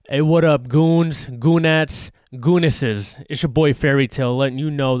Hey, what up, goons, goonettes, goonesses? It's your boy Fairy Tale letting you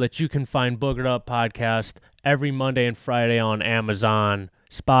know that you can find Boogered Up Podcast every Monday and Friday on Amazon,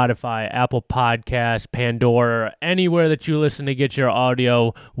 Spotify, Apple Podcasts, Pandora, anywhere that you listen to get your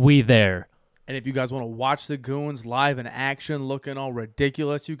audio, we there. And if you guys want to watch the goons live in action, looking all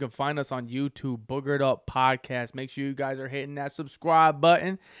ridiculous, you can find us on YouTube, Boogered Up Podcast. Make sure you guys are hitting that subscribe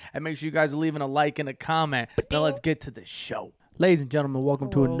button, and make sure you guys are leaving a like and a comment. Now let's get to the show. Ladies and gentlemen, welcome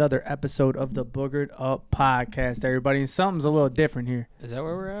to another episode of the Boogered Up Podcast, everybody. And something's a little different here. Is that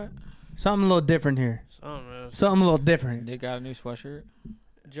where we're at? Something a little different here. Something a little different. They got a new sweatshirt.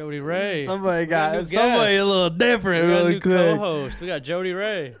 Jody Ray. Somebody got somebody a little different we got really a new quick. co-host. We got Jody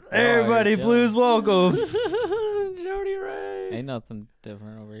Ray. Everybody, please welcome. Jody Ray. Ain't nothing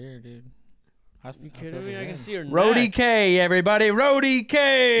different over here, dude. You kidding me? I can see her neck. Rhodey K, everybody. Rhodey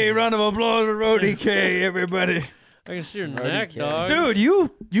K. Round of applause for Rhodey K, everybody. I can see her Rhodey neck, K. dog. Dude,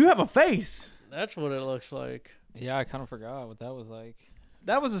 you have a face. That's what it looks like. Yeah, I kind of forgot what that was like.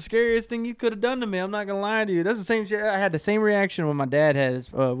 That was the scariest thing you could have done to me. I'm not gonna lie to you. That's the same shit. I had the same reaction when my dad had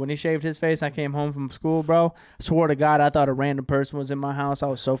when he shaved his face. I came home from school, bro. I swore to God, I thought a random person was in my house. I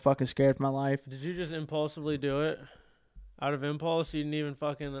was so fucking scared for my life. Did you just impulsively do it? Out of impulse? You didn't even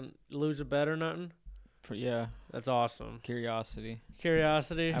fucking lose a bet or nothing? Yeah, That's awesome. curiosity.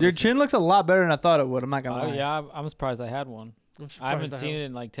 Curiosity? Your chin looks a lot better than I thought it would. I'm not gonna Oh lie. yeah, I'm surprised I had one. I'm surprised I haven't seen it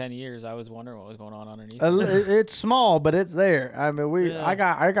in like 10 years. I was wondering what was going on underneath. It's small, but it's there. I mean, Yeah.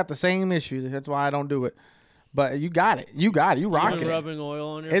 I got the same issue. That's why I don't do it. But you got it. You rocking been it. rubbing oil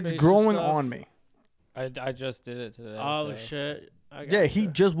on your It's face growing and stuff? on me. I just did it today. Oh, so. shit. Yeah, he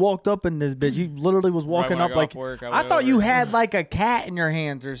just walked up in this bitch. He literally was walking Right when I up got like off work, I went thought you over. had like a cat in your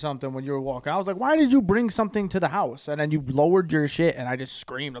hands or something when you were walking. I was like, why did you bring something to the house? And then you lowered your shit, and I just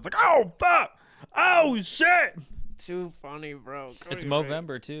screamed. I was like, oh fuck, oh shit. Too funny, bro. It's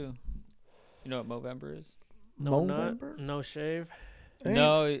Movember too. You know what Movember is? No Movember? nut, no shave. Damn.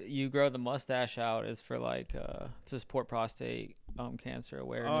 No, you grow the mustache out. It's for like to support prostate cancer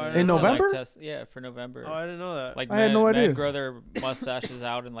awareness. In So, like, November? yeah, for November. Oh, I didn't know that. Like I had no idea. men grow their mustaches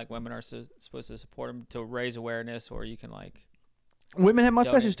out, and like women are supposed to support them to raise awareness, or you can like Women have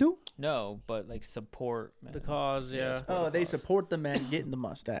mustaches too? no, but like support men. the cause, yeah. support Oh, the they cause. support the men getting the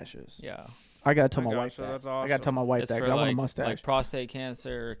mustaches. Yeah, I gotta tell I my wife gotcha, that. that's I gotta tell my wife it's that. for 'Cause I want a like mustache. prostate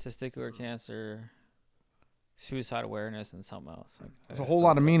cancer, testicular cancer, suicide awareness, and something else. Like, There's a whole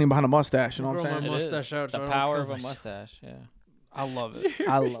lot of meaning behind a mustache. You know what I'm Grow saying? my It is. mustache out so the I don't power kill of a myself. mustache. Yeah, I love it.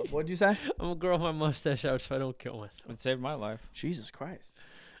 I love it. What'd you say? I'm gonna grow my mustache out so I don't kill myself. it saved my life. Jesus Christ.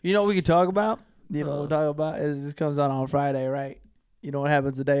 You know what we could talk about? You know what we'll talk about is this comes out on Friday, right? You know what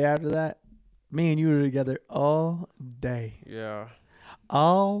happens the day after that? Me and you are together all day. Yeah.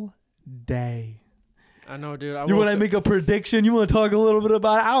 All day. I know, dude. You want to make a prediction? You want to talk a little bit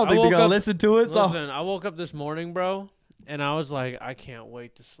about it? I don't think they're woke going to up- listen to it. So Listen, I woke up this morning, bro, and I was like, I can't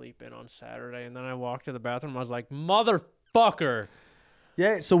wait to sleep in on Saturday. And then I walked to the bathroom. I was like, motherfucker.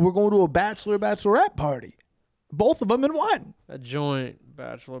 yeah, so we're going to a bachelorette party. Both of them in one. A joint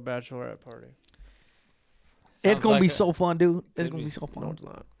bachelorette party. It's Sounds going to like be a- so fun, dude. It's could going to be. be so No, fun. it's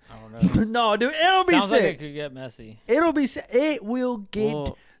not. I don't know. No, dude, it'll be Sounds like it sick. could get messy. It'll be sick. It will get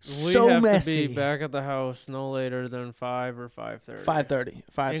Well, so we have messy. to be back at the house no later than 5 or 5:30. 5:30.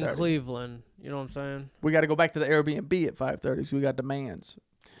 5:30. In Cleveland. You know what I'm saying? We got to go back to the Airbnb at 5:30, so we got demands.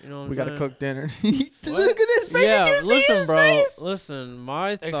 You know what I'm We got to saying? cook dinner. What? Look at his face. Yeah, Did you see listen, his bro. face? Listen,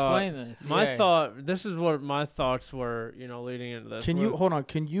 my thought. Explain this. My yeah. thought. This is what my thoughts were. You know, leading into this. Can you We're- hold on?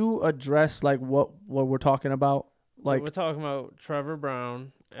 Can you address like what we're talking about? Like, we're talking about Trevor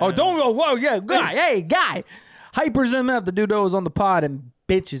Brown. oh, and- don't go. Whoa, yeah, guy, hey, guy. Hypers MF, the dude that was on the pod, and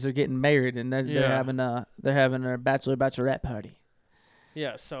bitches are getting married, and they're Yeah. having a bachelorette party.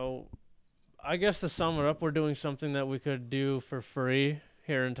 Yeah, so I guess to sum it up, we're doing something that we could do for free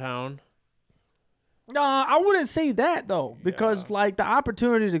here in town. I wouldn't say that though, because Yeah. like the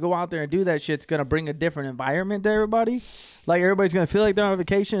opportunity to go out there and do that shit's gonna bring a different environment to everybody. Like everybody's gonna feel like they're on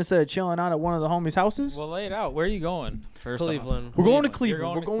vacation instead of chilling out at one of the homies' houses. Well, lay it out. Where are you going? First Cleveland. off? We're going to You're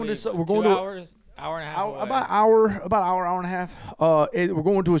Cleveland. We're going to Cleveland. we're going 2 to hours, hour and a half. away. about hour and a half. We're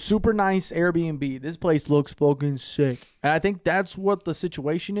going to a super nice Airbnb. This place looks fucking sick, and I think that's what the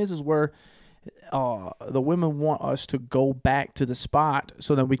situation is where the women want us to go back to the spot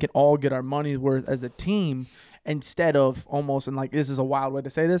so that we can all get our money's worth as a team, instead of almost, and like this is a wild way to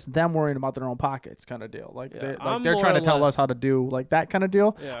say this, them worrying about their own pockets kind of deal. Like Yeah, they're trying to more or tell less- us how to do like that kind of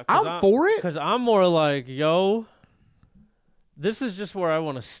deal. Yeah, I'm for it. Because I'm more like, yo, this is just where I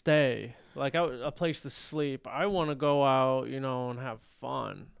want to stay. Like a place to sleep. I want to go out, you know, and have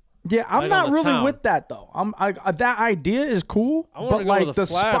fun. Yeah, I'm Like not on the really town. with that though. That idea is cool, I wanna but go to like the the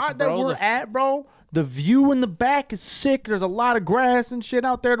flats, spot that bro. we're at, bro, the view in the back is sick. There's a lot of grass and shit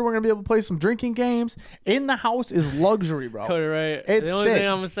out there that we're gonna be able to play some drinking games. In the house is luxury, bro. Cody, right? It's the only sick. thing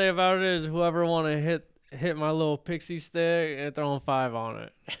I'm gonna say about it is whoever want to hit my little pixie stick and throwing 5 on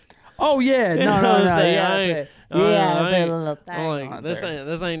it. Oh yeah, You no, know no, what I'm no, saying? yeah, I ain't- yeah, I put ain't- a little I'm thing like, on this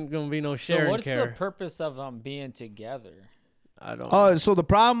there. ain't gonna be no So sharing what's care. the purpose of being together? I don't. know. So the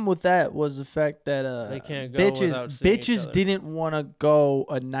problem with that was the fact that They can't go without seeing each bitches other. didn't want to go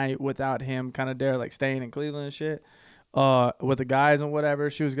a night without him, kind of there, like staying in Cleveland and shit. With the guys and whatever,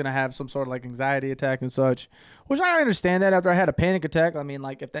 she was gonna have some sort of like anxiety attack and such, which I understand that after I had a panic attack. I mean,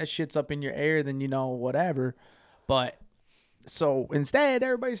 like if that shit's up in your air, then whatever. But so instead,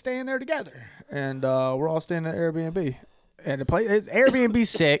 everybody's staying there together, and we're all staying at Airbnb, and the place Airbnb's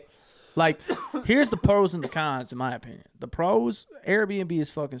sick. Like, here's the pros and the cons, in my opinion. The pros, Airbnb is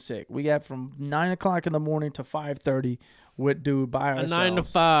fucking sick. We got from 9 o'clock in the morning to 5:30 with dude by a ourselves. 9 to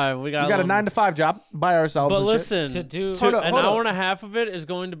 5. We got. We got a 9 to 5 job by ourselves. But and shit. listen, To do- two- Hold up, an hold up. hour and a half of it is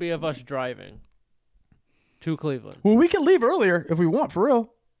going to be of us driving to Cleveland. Well, we can leave earlier if we want, for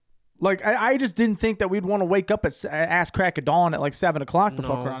real. Like, I just didn't think that we'd want to wake up at ass crack of dawn at like 7 o'clock to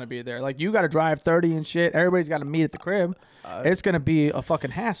fuck No. around and be there. Like, you got to drive 30 and shit. Everybody's got to meet at the crib. It's going to be a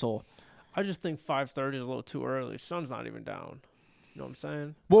fucking hassle. I just think 5:30 is a little too early. Sun's not even down. You know what I'm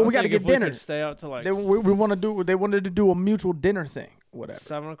saying? Well, I we got to think get if we dinner. could stay out to like They wanted to do a mutual dinner thing, whatever.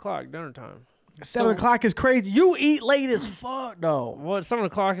 7 o'clock dinner time. 7 o'clock is crazy. You eat late as fuck, though. What 7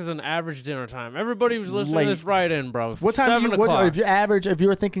 o'clock is an average dinner time. Everybody who's listening Late. to this right in, bro. What time 7 do you, o'clock. if you average, if you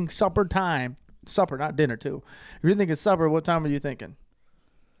were thinking supper time, supper, not dinner too. If you're thinking supper, what time are you thinking?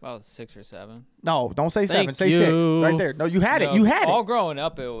 About 6 or 7. No, don't say Thank 7. Say 6. you. Right there. No, you had it. No, You had all it. growing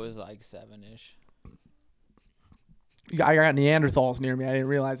up, it was like 7-ish. I got Neanderthals near me. I didn't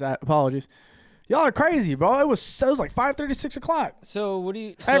realize that. Apologies. Y'all are crazy, bro. It was like 5:30, 6 o'clock. So what do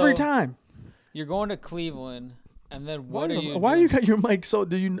you? Every so time. You're going to Cleveland, and then Why what do are you? you doing? got your mic so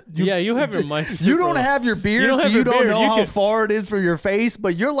do you Yeah, you have your mic You super don't low. have your beard, don't so have you your don't beard. know You how can- far it is from your face,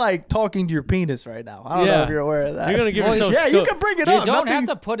 but you're like talking to your penis right now. I don't know Yeah. if you're aware of that. You're gonna give Well, yourself Yeah, you scope. can bring it You up. don't Nothing- have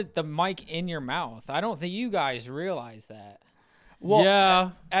to put the mic in your mouth. I don't think you guys realize that. Well,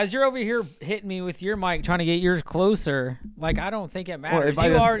 yeah. As you're over here hitting me with your mic, trying to get yours closer, like I don't think it matters. if I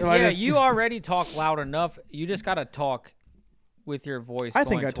just- if I just- You already talk loud enough. You just gotta talk with your voice. I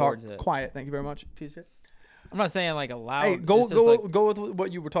think going I talk towards it. quiet. Thank you very much. Piece of shit. I'm not saying like a loud. Hey, go it's just like, with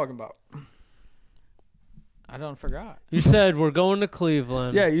what you were talking about. I don't forgot. You said we're going to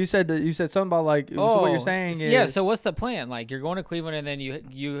Cleveland. Yeah, you said something about like. So what you're saying is yeah. So what's the plan? Like you're going to Cleveland, and then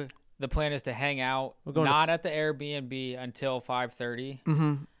you the plan is to hang out, We're going to not at the Airbnb until 5:30.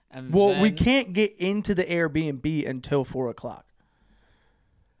 Mm-hmm. And Well, we then- can't get into the Airbnb until 4 o'clock.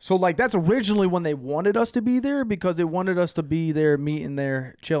 So like that's originally when they wanted us to be there because they wanted us to be there, meeting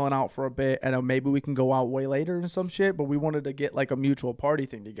there, chilling out for a bit, and then maybe we can go out way later and some shit. But we wanted to get like a mutual party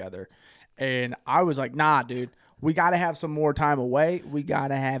thing together, and I was like, nah, dude, we got to have some more time away. We got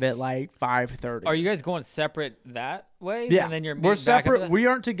to have it like 5:30. Are you guys going separate that way? Yeah, And then you're we're meeting back after separate. that? We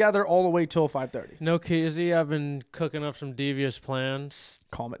aren't together all the way till 5:30. No, Kizzy, I've been cooking up some devious plans.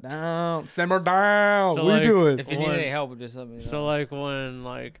 Calm it down, simmer down. So, what are like, you doing? If you need One- any help, just let me know. So like when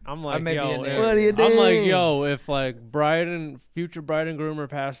like I'm like may be yo, in there. if- What are you I'm like doing? yo, if like future bride and groom are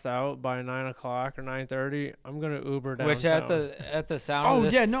passed out by 9 o'clock or 9:30, I'm gonna Uber downtown. Which at the sound Oh of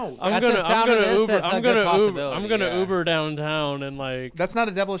this, yeah, no, I'm At the gonna sound of this, Uber. that's a I'm good gonna Uber. possibility, I'm gonna yeah. Uber downtown and like that's not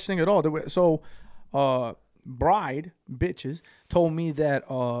a devilish thing at all. So, bride bitches told me that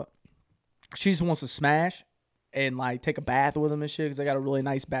she just wants to smash and like take a bath with them and shit because they got a really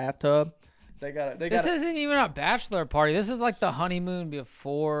nice bathtub. They got. this isn't even a bachelor party. This is like the honeymoon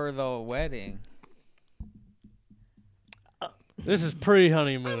before the wedding. this is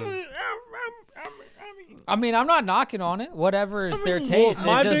pre-honeymoon. I mean, I'm not knocking on it. Whatever is their taste.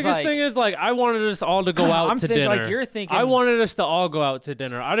 My It's just biggest like, thing is like I wanted us all to go out I'm to thinking dinner. like you're thinking. I wanted us to all go out to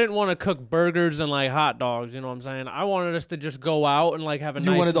dinner. I didn't want to cook burgers and like hot dogs. You know what I'm saying? I wanted us to just go out and like have a You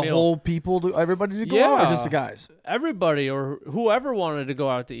nice wanted the meal. whole people, everybody to go out, or just the guys? Everybody or whoever wanted to go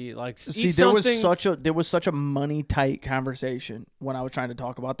out to eat. Like See, eat there something. was such a money tight conversation when I was trying to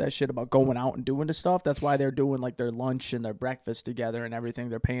talk about that shit about going out and doing the stuff. That's why they're doing like their lunch and their breakfast together and everything.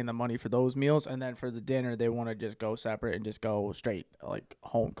 They're paying the money for those meals, and then for the dinner, they want to just go separate and just go straight like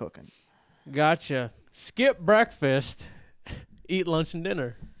home cooking. Gotcha. Skip breakfast, eat lunch and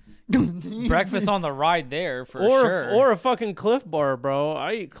dinner. breakfast on the ride there for or sure. or a fucking Cliff Bar, bro.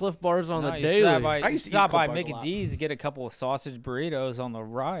 I eat Cliff Bars on the You daily. stop by, I used to eat stop by Clif Bars a Mickey lot. D's, get a couple of sausage burritos on the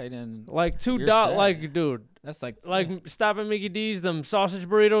ride, and Like $2, You're set. like dude, that's like stop at Mickey D's. Them sausage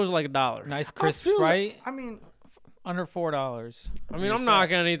burritos like $1. nice I crisp feel Sprite, I mean, under $4. I mean,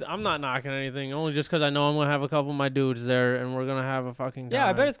 I'm not knocking anything, only just because I know I'm gonna have a couple of my dudes there, and we're gonna have a fucking time. Yeah,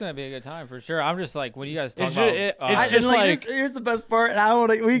 I bet it's gonna be a good time for sure. I'm just like when you guys talk It's about, it's just like here's the best part. I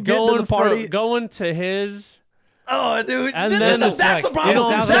want to. We get to going the party. going to his. Oh, dude, And this then is, that's like- the problem. you know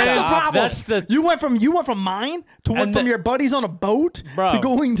what I'm That's saying? the problem. That's the You went from mine to went And from the- your buddies on a boat Bro. to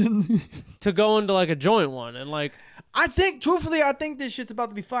going to. to go into like a joint one, and like I think, truthfully, this shit's about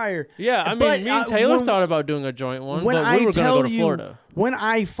to be fire. yeah, I mean, But, me and Taylor when- thought about doing a joint one, When but I we were gonna tell go to you, Florida. when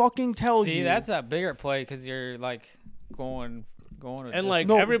I fucking tell you, see, that's a bigger play because you're like going. And like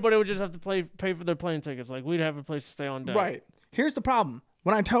No. everybody would just have to pay for their plane tickets. Like we'd have a place to stay on deck. right. Here's the problem.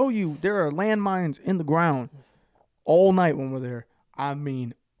 When I tell you there are landmines in the ground all night when we're there, I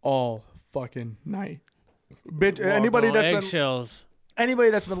mean all fucking night. Bitch, Walk anybody on that's been eggshells.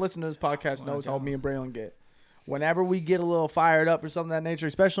 listening to this podcast knows how me and Braylon get. Whenever we get a little fired up or something of that nature,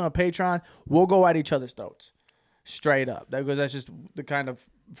 especially on Patreon, we'll go at each other's throats. Straight up. Because that's just the kind of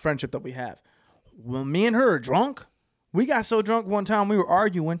friendship that we have. When me and her are drunk, we got so drunk one time we were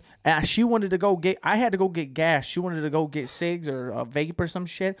arguing, and she wanted to go get, I had to go get gas. She wanted to go get cigs or a vape or some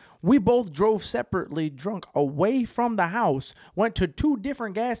shit. We both drove separately drunk away from the house, went to 2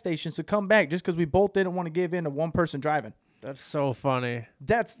 different gas stations to come back just because we both didn't want to give in to one person driving. That's so funny.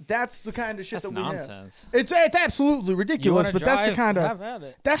 That's the kind of shit That's that we have. nonsense. It's absolutely You ridiculous, wanna but that's the drive? kind of Have at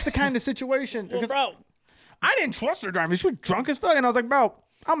it. that's the kind of situation. Well, because bro. I didn't trust her driving. She was drunk as fuck, and I was like, bro,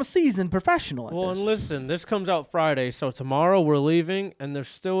 I'm a seasoned professional at Well, this. and listen, this comes out Friday, so tomorrow we're leaving, and there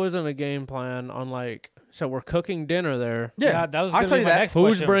still isn't a game plan on like. So we're cooking dinner there. Yeah, that was I'll gonna tell be you my that. next Who's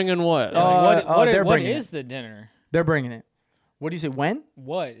question. bringing what? Uh, Like, they're what bringing is the dinner? They're bringing it. What do you say? When?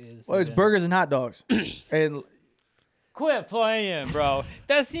 What is? Well, the it's dinner? burgers and hot dogs. And Quit playing, bro.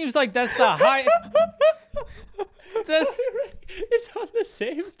 That seems like that's the high. That's it's on the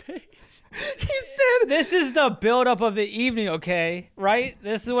same page. he said, this is the buildup of the evening, okay? Right?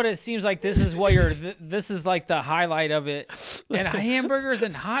 This is what it seems like. This is what you're. This is like the highlight of it. And hamburgers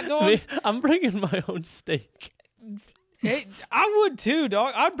and hot I mean, dogs. I'm bringing my own steak. I would too,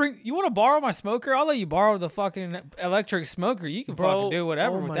 dog. I'd bring. You want to borrow my smoker? I'll let you borrow the fucking electric smoker. You can fucking do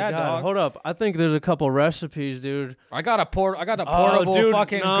whatever oh with my that, God. dog. Hold up. I think there's a couple recipes, dude. I got a portable dude,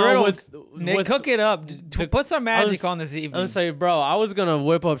 fucking no, griddle. with- Cook it up. Put some magic was- on this I'm evening. gonna say, bro, I was gonna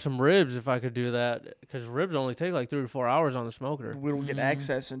whip up some ribs if I could do that, because ribs only take like 3 to 4 hours on the smoker. we don't get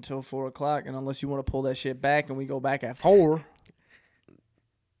access until 4 o'clock, and unless you want to pull that shit back, and we go back at 4,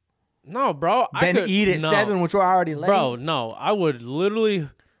 No, bro. then I could, eat at no. 7, which we're already late. Bro, no. I would literally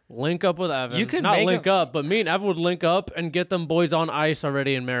link up with Evan. You could not make link a- up, but me and Evan would link up and get them boys on ice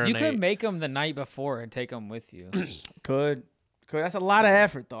already and marinate. You could make them the night before and take them with you. Could. That's a lot of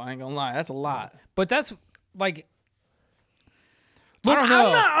effort, though. I ain't gonna lie. That's a lot. But that's like. Look, I don't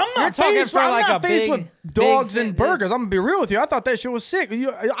know. I'm You're not talking faced, for I'm like not a faced big, with dogs big and burgers. I'm gonna be real with you. I thought that shit was sick.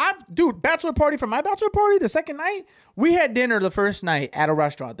 Dude, bachelor party for my bachelor party. The second night, we had dinner the first night at a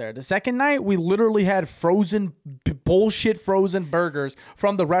restaurant there. The second night, we literally had bullshit frozen burgers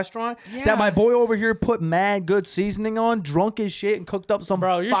from the restaurant that my boy over here put mad good seasoning on, drunk as shit, and cooked up some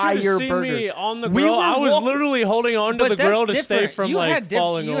Bro, you should fire have seen burgers. me on the We grill. were I was walking- literally holding on to But the that's grill to stay different. from You like had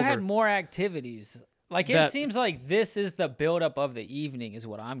falling you over. had more activities. Like it That- seems like this is the buildup of the evening, is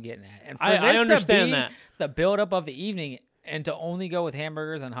what I'm getting at. And for I this understand to be that. the buildup of the evening, and to only go with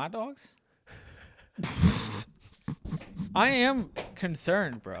hamburgers and hot dogs, I am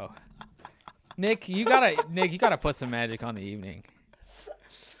concerned, bro. Nick, you gotta put some magic on the evening.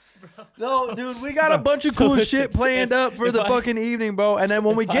 No, dude, we got a bunch of cool shit planned up for if the I- fucking evening, bro. And then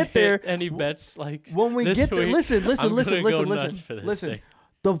when we If I get hit there, any bets like when we this get there, week, listen, I'm gonna go nuts for this listen. thing.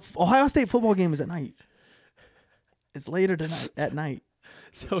 The Ohio State football game is at night. It's later tonight at night.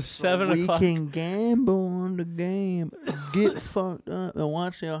 So 7 o'clock. We can gamble on the game, get fucked up, and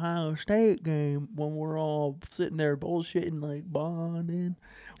watch the Ohio State game when we're all sitting there bullshitting like bonding.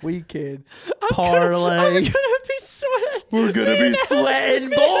 We can parlay. I'm gonna be sweating. We're gonna be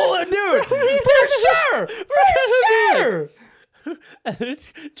sweating, bowling, dude. For sure, for sure. And then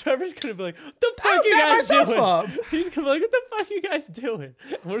Trevor's gonna be like, "What the fuck I'll you dab guys myself doing?" up. He's gonna be like, "What the fuck you guys doing?"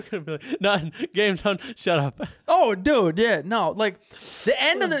 And we're gonna be like, "None. Game's on. Shut up." Oh, dude, yeah, no, like the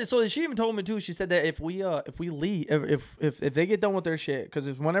end of the. So she even told me too. She said that if we leave, if they get done with their shit, because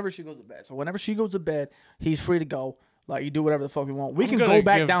it's whenever she goes to bed. So whenever she goes to bed, he's free to go. Like you do whatever the fuck we want. We I'm can gonna go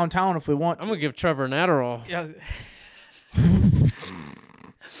back give- downtown if we want. I'm gonna give Trevor an Adderall. Yeah.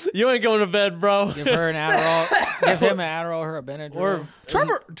 You ain't going to bed, bro. Give her an Adderall. Give him an Adderall, her a Benadryl. Or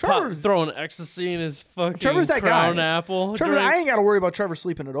Trevor, throwing ecstasy in his fucking Trevor's that crown guy. apple. Trevor, drink. I ain't got to worry about Trevor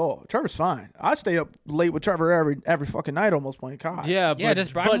sleeping at all. Trevor's fine. I stay up late with Trevor every fucking night, almost playing COD. Yeah, Yeah, but,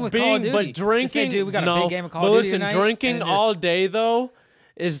 just bribe but him with being, Call of Duty. But Just drinking, say, dude, we got a no, big game of Call but of Duty listen, tonight, drinking and just- all day though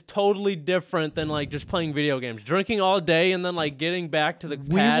is totally different than like just playing video games. Drinking all day and then like getting back to the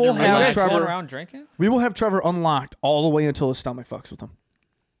pad will and Are you have guys relaxing. going Trevor- around drinking? We will have Trevor unlocked all the way until his stomach fucks with him.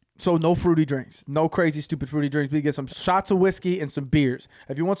 So no fruity drinks. No crazy, stupid fruity drinks. We get some shots of whiskey and some beers.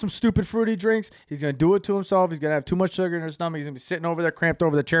 If you want some stupid fruity drinks, he's going to do it to himself. He's going to have too much sugar in his stomach. He's going to be sitting over there cramped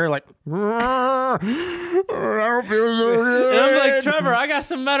over the chair like, I don't feel so good. And I'm like, Trevor, I got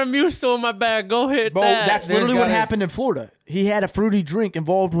some Metamucil in my bag. Go hit Bro, that. that's There's literally what gotta- happened in Florida. He had a fruity drink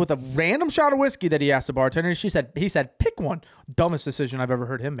involved with a random shot of whiskey that he asked the bartender. And he said, pick one. Dumbest decision I've ever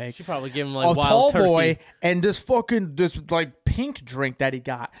heard him make. She probably gave him A like tall wild turkey. boy and this like pink drink that he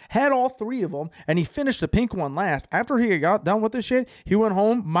got. Had all three of them, and he finished the pink one last. After he got done with this shit, he went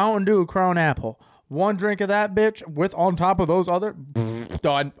home, Mountain Dew, Crown Apple. One drink of that bitch with on top of those other,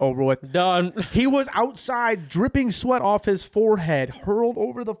 done, over with. Done. He was outside dripping sweat off his forehead, hurled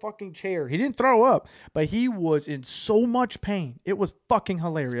over the fucking chair. He didn't throw up, but he was in so much pain. It was fucking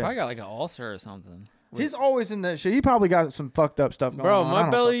hilarious. Probably got like an ulcer or something. He's always in that shit. He probably got some fucked up stuff going Bro, on. I my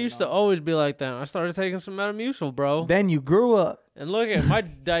don't belly fucking used know. to always be like that. I started taking some Metamucil, bro. Then you grew up. And look at my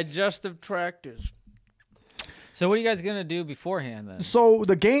digestive tract is. So what are you guys gonna do beforehand then? So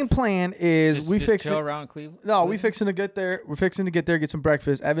the game plan is Just fix chill it. around Cleveland. No, we fixing to get there. We're fixing to get there, get some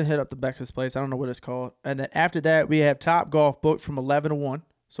breakfast. Evan hit up the breakfast place. I don't know what it's called. And then after that, we have Top Golf booked from 11 to 1.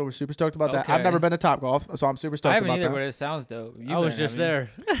 So we're super stoked about that. I've Okay. never been to Top Golf, so I'm super stoked I haven't about either, that. but it sounds dope. I was just there.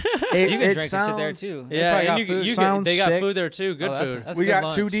 It, You can it drink and sit there sounds- too. They Yeah, probably and got food. Sounds they got sick. food there too. Good Oh, that's- food. that's We good got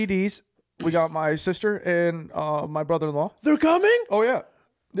lunch. 2 DDs. We got my sister and my brother-in-law. They're coming? Oh, yeah.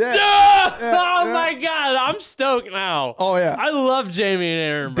 Yeah. Oh yeah. my god, I'm stoked now. Oh, yeah. I love Jamie and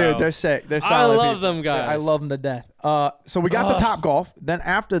Aaron, bro. Dude, they're sick. They're I solid love people. them guys. I love them to death. So we got the Top Golf. Then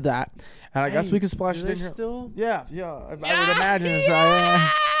after that, and I guess we can splash Do it they in here. still? Yeah. I would imagine. So, yeah.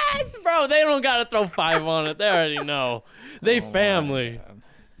 Yes, bro. They don't gotta throw 5 on it. They already know. They family.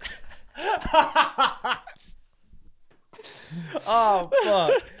 Oh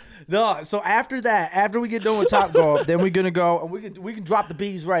fuck. No, so after that, after we get done with Top Golf, then we're gonna go and we can drop the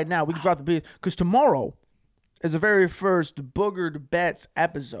bees right now. We can drop the bees because tomorrow is the very first Boogered Bets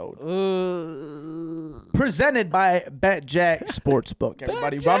episode presented by BetJack Sportsbook.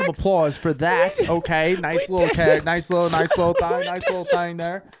 Everybody, round of applause for that. Okay, nice little thing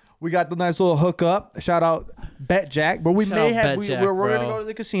there. We got the nice little hookup. Shout out BetJack, but we Shout may out have BetJack, we're gonna bro. go to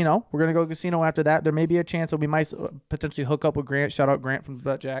the casino. We're gonna go to the casino after that. There may be a chance that we might potentially hook up with Grant. Shout out Grant from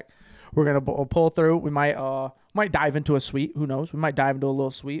BetJack. We're gonna pull through. We might dive into a suite. Who knows? We might dive into a little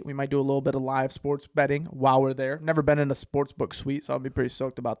suite. We might do a little bit of live sports betting while we're there. Never been in a sports book suite, so I'll be pretty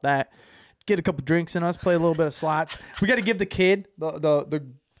stoked about that. Get a couple drinks in us. Play a little bit of slots. We got to give the kid the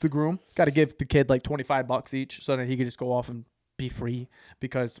groom. Got to give the kid like $25 each so that he can just go off and be free,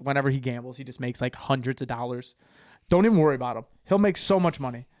 because whenever he gambles, he just makes like hundreds of dollars. Don't even worry about him. He'll make so much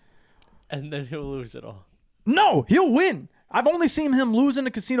money. And then he'll lose it all. No, he'll win. I've only seen him lose in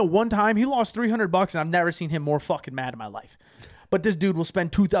the casino one time. He lost $300, and I've never seen him more fucking mad in my life. But this dude will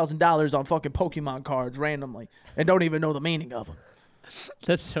spend $2,000 on fucking Pokemon cards randomly and don't even know the meaning of them.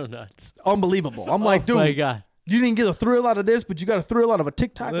 That's so nuts. Unbelievable. I'm like, Oh my dude, god. you didn't get a thrill out of this, but you got a thrill out of a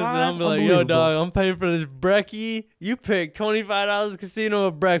TikTok Listen, live? I'm be like, yo, Unbelievable. dog, I'm paying for this brekkie. You pick $25 casino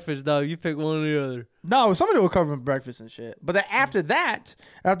or breakfast, dog. You pick one or the other. No, somebody will cover him breakfast and shit. But then after that,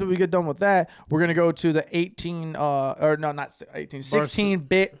 after we get done with that, we're going to go to the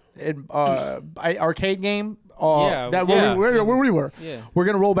 16-bit arcade game. Yeah, Where we were. Yeah. We're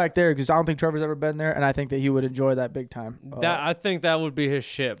going to roll back there because I don't think Trevor's ever been there, and I think that he would enjoy that big time. I think that would be his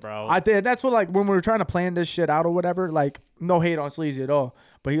shit, bro. I think that's what, like, when we were trying to plan this shit out or whatever, like, no hate on Sleazy at all,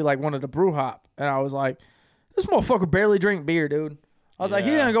 but he, like, wanted a brew hop, and I was like, this motherfucker barely drink beer, dude. I was like,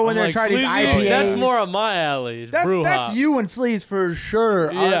 he's gonna go in I'm there like, and try these Sleazy, IPAs. That's more of my alley. That's brew hop. you and Sleaze for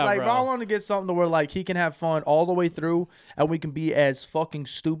sure. I was Yeah, like, bro. I want to get something to where like he can have fun all the way through, and we can be as fucking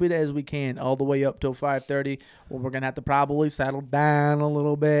stupid as we can all the way up till 5:30. Well, we're gonna have to probably settle down a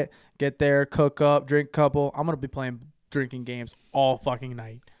little bit, get there, cook up, drink a couple. I'm gonna be playing drinking games all fucking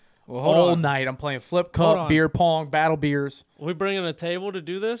night. Well, hold All on. night. I'm playing flip Hold cup, on. beer pong, battle beers. We bringing a table to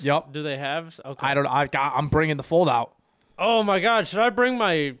do this? Yup. Do they have? Okay. I don't. I'm bringing the fold out. Oh my god, should I bring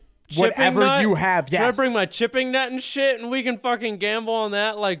my chipping Whatever nut? you have. Yes. Should I bring my chipping net and shit, and we can fucking gamble on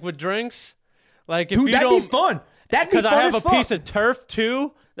that, like with drinks? Like if Dude, you that'd don't, be fun. That'd be because fun I have as a fuck. piece of turf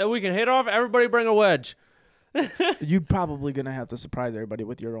too that we can hit off. Everybody bring a wedge. You're probably gonna have to surprise everybody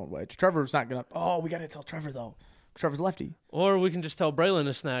with your own wedge. Trevor's not gonna. Oh, we gotta tell Trevor though. Trevor's lefty. Or we can just tell Braylon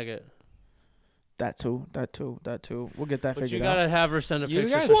to snag it. That too. We'll get that But you figured out. gotta have her send a You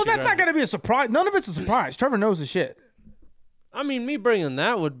picture. guys- so Well, she that's not gonna be a surprise. None of it's a surprise. Trevor knows the shit. I mean, me bringing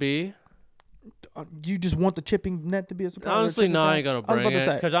that would be. You just want the chipping net to be a surprise. Honestly, no, I ain't gonna was bring about to it.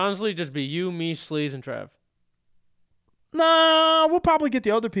 say. Because honestly, just be you, me, Sleaze, and Trev. Nah, we'll probably get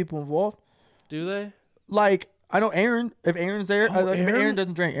the other people involved. Do they? Like, I know Aaron. If Aaron's there, Oh, like, Aaron? Aaron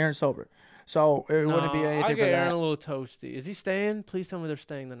doesn't drink. Aaron's sober. So it wouldn't be No, anything I for get Aaron that. a little toasty. Is he staying? Please tell me they're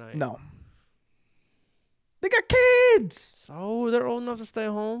staying the night. No. They got kids. So they're old enough to stay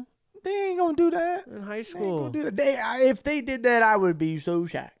home They ain't gonna do that. in high They ain't school. gonna do that. If they did that, I would be so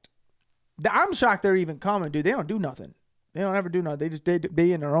shocked. I'm shocked they're even coming, dude. They don't do nothing. They don't ever do nothing. They just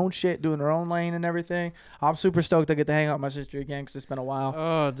be in their own shit, doing their own lane and everything. I'm super stoked I get to hang out with my sister again because it's been a while.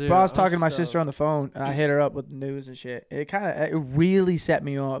 Oh, dude. But I was I'm talking to my so- sister on the phone, and I hit her up with the news and shit. It really set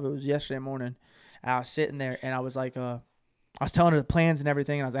me off. It was yesterday morning. I was sitting there, and I was like, I was telling her the plans and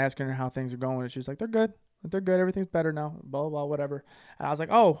everything, and I was asking her how things are going, and she's like, they're good. Everything's better now. Blah, blah, blah, whatever. And I was like,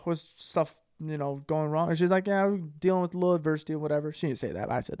 oh, was stuff, going wrong? And she's like, yeah, we're dealing with a little adversity or whatever. She didn't say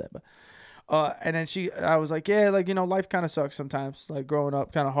that. I said that, but. And then I was like, yeah, like, life kind of sucks sometimes, like growing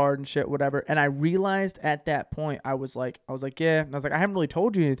up kind of hard and shit, whatever. And I realized at that point, I was like, yeah. And I was like, I haven't really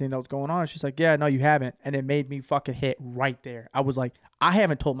told you anything that was going on. And she's like, yeah, no, you haven't. And it made me fucking hit right there. I was like, I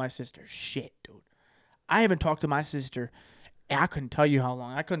haven't told my sister shit, dude. I haven't talked to my sister. And I couldn't tell you how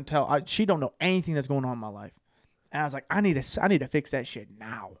long. I couldn't tell. She don't know anything that's going on in my life. And I was like, I need to fix that shit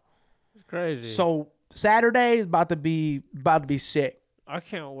now. It's crazy. So Saturday is about to be sick. I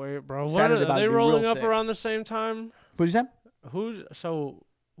can't wait, bro. What Saturday are about to they be rolling real up sick. around the same time? What'd you say?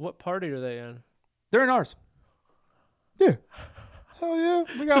 What party are they in? They're in ours. Yeah. Hell yeah.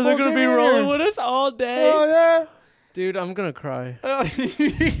 We got So they're both gonna be in rolling here. with us all day, Oh yeah. dude. I'm gonna cry.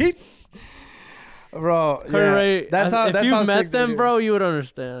 Bro, Carter yeah. Ray, That's how. if That's you've how met sick they them, do. bro, you would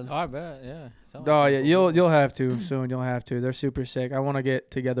understand. Oh, I bet. Yeah. Sound Oh like yeah, people. you'll have to soon. You'll have to. They're super sick. I want to get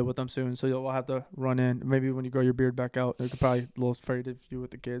together with them soon, so we'll have to run in. Maybe when you grow your beard back out, they could probably a little afraid of you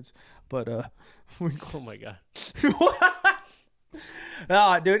with the kids. But Oh my god. what?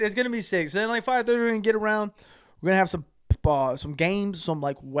 Ah, dude, it's gonna be sick. So then, like 5:30, we're gonna get around. We're gonna have some games, some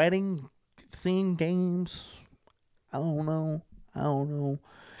like wedding theme games. I don't know.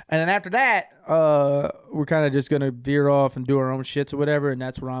 And then after that, we're kind of just gonna veer off and do our own shits or whatever. And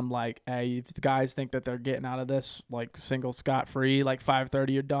that's where I'm like, hey, if the guys think that they're getting out of this like single scot free, like 5:30,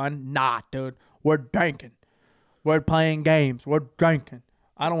 you're done. Nah, dude, we're drinking. We're playing games. We're drinking.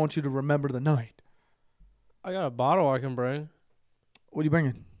 I don't want you to remember the night. I got a bottle I can bring. What are you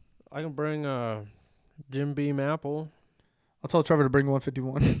bringing? I can bring Jim Beam apple. I'll tell Trevor to bring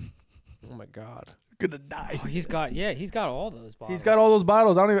 151. Oh my god. Gonna die. Oh, he's got all those bottles. He's got all those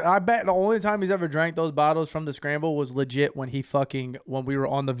bottles. I bet the only time he's ever drank those bottles from the scramble was legit when we were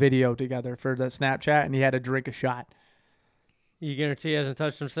on the video together for the Snapchat and he had to drink a shot. You guarantee he hasn't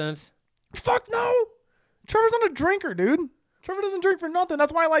touched them since? Fuck no. Trevor's not a drinker, dude. Trevor doesn't drink for nothing.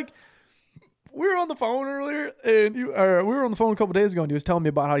 That's why, like, we were on the phone earlier and we were on the phone a couple days ago and he was telling me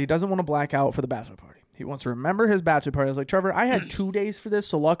about how he doesn't want to black out for the bachelor party. He wants to remember his bachelor party. I was like, Trevor, I had 2 days for this,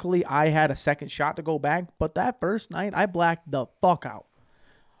 so luckily I had a second shot to go back. But that first night, I blacked the fuck out.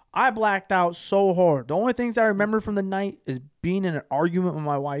 I blacked out so hard. The only things I remember from the night is being in an argument with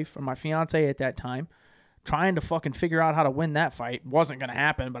my wife or my fiance at that time, trying to fucking figure out how to win that fight. Wasn't going to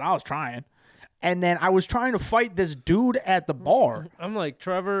happen, but I was trying. And then I was trying to fight this dude at the bar. I'm like,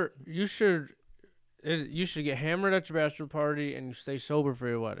 Trevor, you should get hammered at your bachelor party and you stay sober for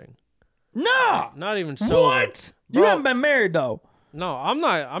your wedding. Nah. Not even sober. What? You Bro. haven't been married, though. No, I'm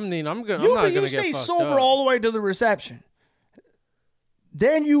not. I'm not You gonna get stay fucked sober up. all the way to the reception.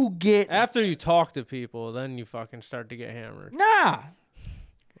 Then you get After you talk to people, then you fucking start to get hammered. nah.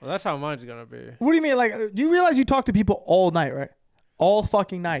 Well, that's how mine's gonna be. What do you mean? Like, you realize you talk to people all night, right? All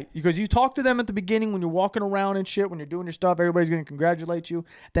fucking night. Because you talk to them at the beginning when you're walking around and shit, when you're doing your stuff, everybody's gonna congratulate you.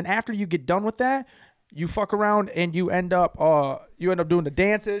 Then after you get done with that, you fuck around and you end up doing the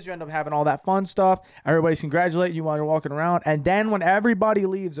dances, you end up having all that fun stuff. Everybody's congratulating you while you're walking around. And then when everybody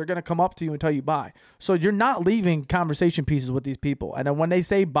leaves, they're gonna come up to you and tell you bye. So you're not leaving conversation pieces with these people. And then when they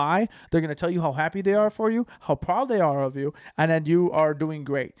say bye, they're gonna tell you how happy they are for you, how proud they are of you, and then you are doing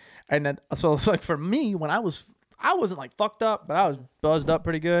great. And then so it's like for me, when I wasn't like fucked up, but I was buzzed up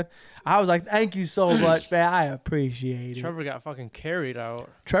pretty good. I was like, thank you so much, man. I appreciate it. Trevor got fucking carried out.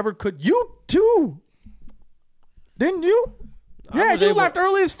 Trevor, you too. Didn't you? Yeah, you left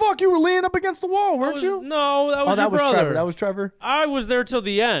early as fuck. You were leaning up against the wall, weren't you? No, that was Oh, your that was brother. Trevor. That was Trevor. I was there till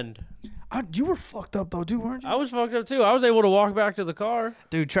the end. You were fucked up though, too, weren't you? I was fucked up too. I was able to walk back to the car.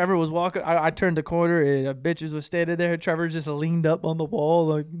 Dude, Trevor was walking. I turned the corner and bitches was standing there. Trevor just leaned up on the wall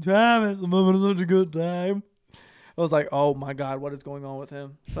like, Travis, I'm having such a good time. I was like, oh my God, what is going on with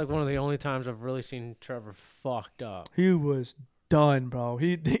him? It's like one of the only times I've really seen Trevor fucked up. He was done, bro.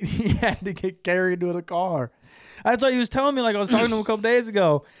 He had to get carried to the car. That's what he was telling me. Like, I was talking to him a couple days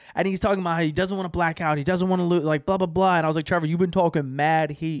ago, and he's talking about how he doesn't want to black out. He doesn't want to lose, like, blah, blah, blah. And I was like, Trevor, you've been talking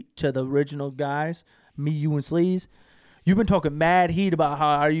mad heat to the original guys, me, you, and Fleas. You've been talking mad heat about how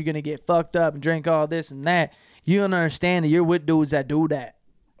are you going to get fucked up and drink all this and that. You don't understand that you're with dudes that do that.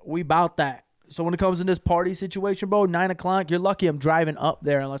 We about that. So when it comes in this party situation, bro, 9 o'clock, you're lucky I'm driving up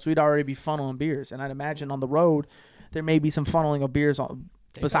there unless we'd already be funneling beers. And I'd imagine on the road, there may be some funneling of beers on.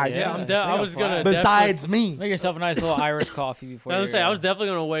 Besides, I was gonna. Besides me, Make yourself a nice little Irish coffee before. I was say I was definitely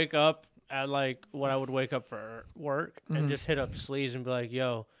gonna wake up at like when I would wake up for work and just hit up Sleaze and be like,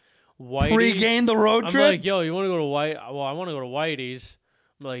 "Yo, Whitey." Pre-game the road I'm trip. like, "Yo, you want to go to White? Well, I want to go to Whitey's."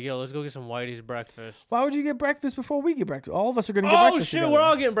 I'm like, "Yo, let's go get some Whitey's breakfast." Why would you get breakfast before we get breakfast? All of us are gonna get Oh breakfast. shit, together. we're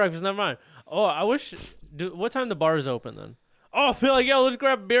all getting breakfast. Never mind. Oh, I wish. What time the bars open then? Oh, I feel like, yo, let's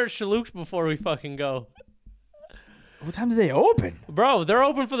grab beer at Chaluk's before we fucking go. What time do they open? Bro, they're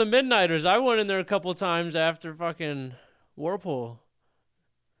open for the Midnighters. I went in there a couple times after fucking Whirlpool.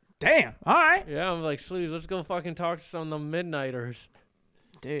 Damn. All right, Yeah, I'm like, Sleaze, let's go fucking talk to some of the Midnighters.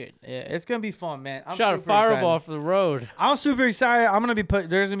 dude. Yeah, it's gonna be fun, man. I'm Shot a super fireball excited. for the road. I'm super excited. I'm gonna be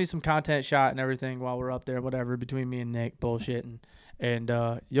there's gonna be some content shot and everything while we're up there, whatever, between me and Nick bullshitting,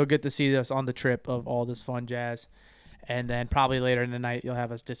 and you'll get to see us on the trip of all this fun jazz, and then probably later in the night you'll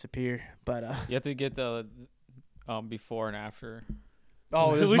have us disappear. But You have to get the before and after.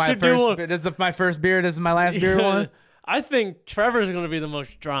 oh, this We is my should do first. one. This is my first beer. This is my last beer one. I think Trevor's going to be the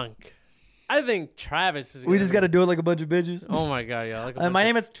most drunk. I think Travis is We just got to do it like a bunch of bitches. Oh my God, yeah. Like My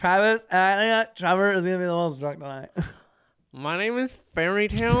name is Travis, and I think Trevor is gonna be the most drunk tonight. My name is Fairy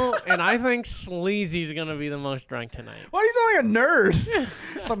Tale, and I think Sleazy's going to be the most drunk tonight. Why do you sound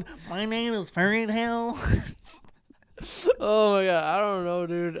like a nerd? My name is Fairy Tale. Oh my God, I don't know,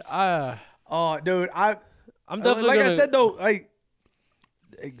 dude. Oh, dude, I'm definitely like gonna, I said though, like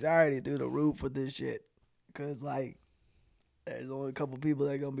anxiety through the roof with this shit, cause like there's only a couple people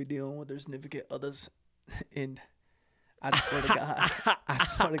that are gonna be dealing with their significant others, and I swear to God, I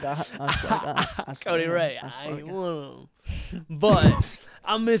swear to God, I swear to God, I swear Cody to God, Ray, I I swear to ain't God. one of them. But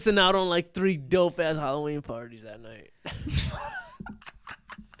I'm missing out on like 3 dope ass Halloween parties that night.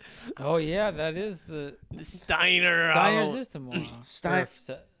 Oh yeah, that is the Steiner's Steiner's is tomorrow. Stein- Or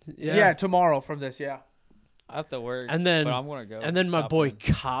se- Yeah. Tomorrow from this, yeah. I have to work, And then- but I'm gonna go. And then my Stop boy in.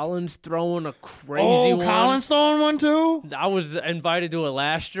 Colin's throwing a crazy one. Colin's throwing one too. I was invited to it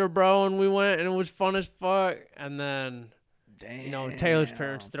last year, bro, and we went, and it was fun as fuck. And then, Damn. Taylor's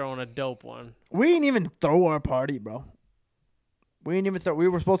parents throwing a dope one. We didn't even throw our party, bro. We didn't even throw. We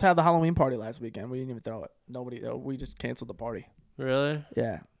were supposed to have the Halloween party last weekend. We didn't even throw it. Nobody. We just canceled the party. Really?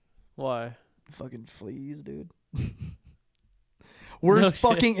 Yeah. Why? Fucking fleas, dude. Worst No shit.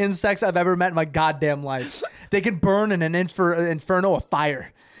 fucking insects I've ever met in my goddamn life. They can burn in an inferno of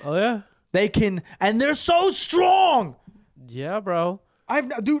fire. Oh, yeah? They can, and they're so strong. Yeah, bro.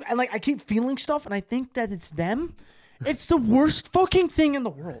 Dude, and like I keep feeling stuff, and I think that it's them. It's the worst fucking thing in the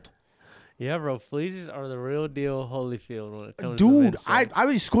world. Yeah, bro. Fleas are the real deal Holyfield when it comes Dude, to I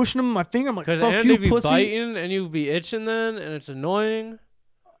was squishing them with my finger. I'm like, Because fuck and you, they be pussy. biting, and you be itching then, and it's annoying.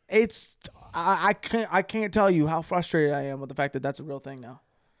 It's I can't tell you how frustrated I am with the fact that that's a real thing now.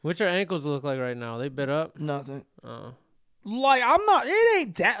 What's your ankles look like right now? They bit up? Nothing. Oh. Like I'm not.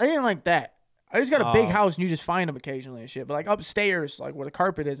 It ain't like that. I just got a big Oh. house and you just find them occasionally and shit. But like upstairs, like where the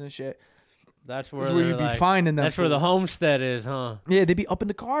carpet is and shit, That's is where, where they're you'd be like, finding them. That's where the fools. homestead is, huh? Yeah, they be up in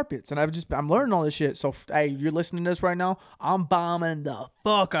the carpets, and I'm learning all this shit. So hey, you're listening to this right now. I'm bombing the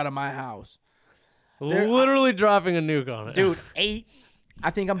fuck out of my house, Literally dropping a nuke on it. dude. I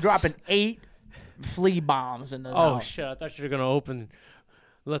think I'm dropping 8 flea bombs in the Oh, house. shit. I thought you were going to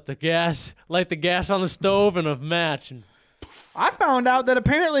light the gas on the stove and a match. And I found out that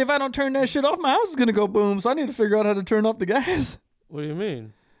apparently if I don't turn that shit off, my house is gonna go boom. So I need to figure out how to turn off the gas. what do you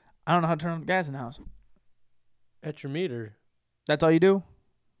mean? I don't know how to turn off the gas in the house. At your meter. That's all you do?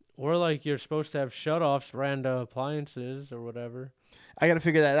 Or like you're supposed to have shutoffs, random appliances or whatever. I got to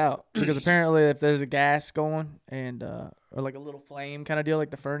figure that out because apparently if there's a gas going and or like a little flame kind of deal,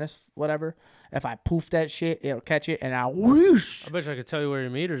 like the furnace, whatever, if I poof that shit, it'll catch it and I whoosh. I bet you I could tell you where your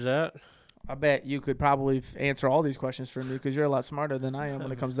meter's at. I bet you could probably answer all these questions for me because you're a lot smarter than I am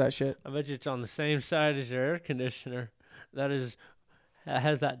when it comes to that shit. I bet you it's on the same side as your air conditioner. That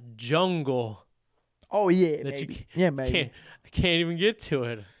has that jungle Oh yeah, that maybe. you Yeah, maybe. I can't even get to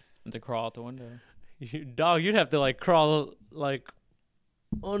it. To crawl out the window. Dog, you'd have to like crawl like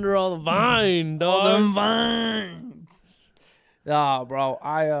under all the vine, dog. All them vines. Nah, bro.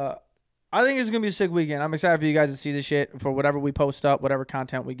 I think it's gonna be a sick weekend. I'm excited for you guys to see this shit. For whatever we post up, whatever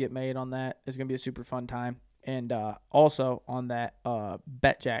content we get made on that, it's gonna be a super fun time. And also on that,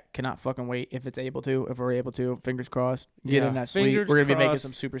 BetJack cannot fucking wait if we're able to. Fingers crossed. Get in that suite. We're gonna be making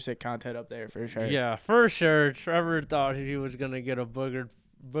some super sick content up there for sure. Yeah, for sure. Trevor thought he was gonna get a boogered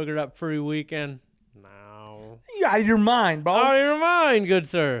up free weekend. No. You out of your mind, bro. Out of your mind, good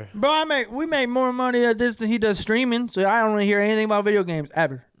sir. Bro, we make more money at this than he does streaming, so I don't want to hear anything about video games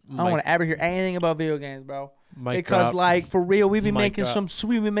ever. I don't want to ever hear anything about video games, bro. Because like for real, we be making some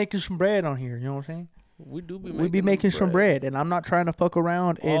bread on here. You know what I'm saying? We be making some bread, and I'm not trying to fuck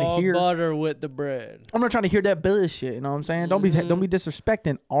around and all hear butter with the bread. I'm not trying to hear that bullshit. You know what I'm saying? Don't be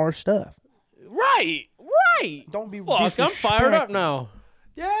disrespecting our stuff. Right. Don't be. Fuck, I'm fired up now.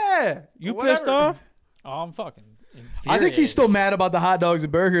 Yeah, you pissed off? Oh, I'm fucking infuriated. I think he's still mad about the hot dogs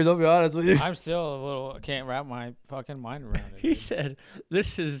and burgers. I'll be honest with you. I'm still a little. Can't wrap my fucking mind around it. He said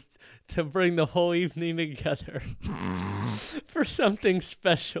this is to bring the whole evening together for something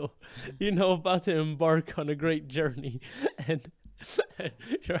special. You know, about to embark on a great journey, and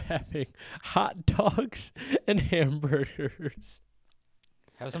you're having hot dogs and hamburgers.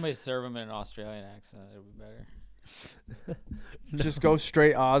 Have somebody serve him in an Australian accent. It'll be better. Just go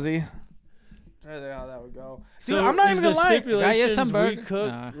straight Aussie. I don't know how that would go. Dude, So I'm not is even the gonna lie. stipulations some we burger? cook,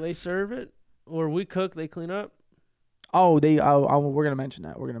 Nah. they serve it, or we cook, they clean up. Oh, we're gonna mention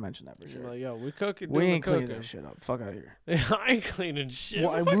that. We're gonna mention that for sure. Like, yo, we cook it. We ain't cooking. cleaning that shit up. Fuck out of here. I ain't cleaning shit.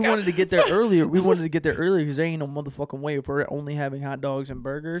 Well, Fuck we out. wanted to get there earlier. because there ain't no motherfucking way if we're only having hot dogs and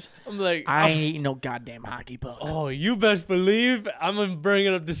burgers. I'm like, I ain't eating no goddamn hockey puck. oh, you best believe I'm gonna bring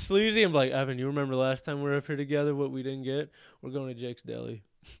it up to Sleazy. I'm like, Evan, you remember last time we were up here together? What we didn't get? We're going to Jake's Deli.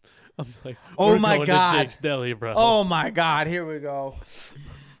 I'm like, Oh we're my going God. to Jake's Deli, bro. Oh my God, here we go.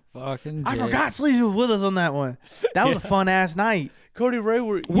 Fucking. I Jake. forgot Sleazy was with us on that one. That was a fun ass night. Cody Ray,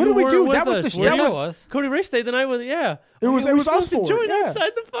 what did we do? That was the us. shit. Yes, That I was. Cody Ray stayed the night with it. Yeah, It was we were us supposed to four. join Yeah.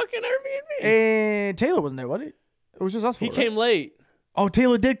 outside the fucking Airbnb. And Taylor wasn't there, was it? It was just us four. He came late. Oh,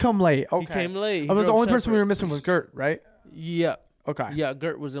 Taylor did come late. Okay. He came late. He I was the drove only person we separate. were missing was Gert, right? Yeah, Okay. yeah.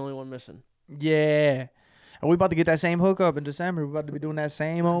 Gert was the only one missing. Yeah. And we about to get that same hookup in December. We're about to be doing that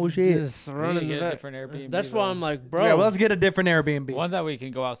same old shit. Just We need running to get a that. different Airbnb. That's why though. I'm like, bro. Yeah, well, let's get a different Airbnb. One that we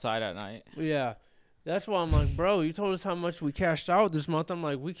can go outside at night. Yeah. That's why I'm like, bro, you told us how much we cashed out this month. I'm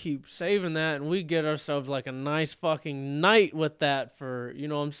like, we keep saving that and we get ourselves like a nice fucking night with that for, you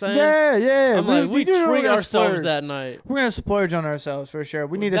know what I'm saying? Yeah. I'm like, we do know we're treat gonna ourselves splurge. that night. We're going to splurge on ourselves for sure.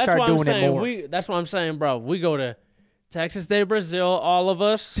 We need to That's start why I'm doing it saying, more. That's what I'm saying, bro. We go to Texas de Brazil, all of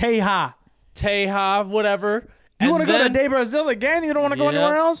us. Teja. Teja, whatever. You want to go to then- De Brazil again? You don't want to go Yeah.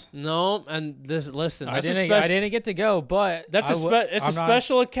 anywhere else? No, and this, listen, I that's a didn't. special, I didn't get to go, but that's it's a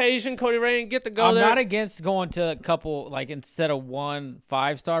special occasion. Cody Ray didn't get to go I'm there. not against going to a couple, like instead of 1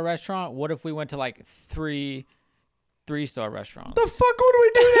 5-star restaurant. What if we went to like 3 3-star restaurants? The fuck would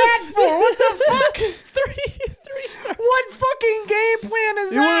we do that for? What the fuck? three stars. What fucking game plan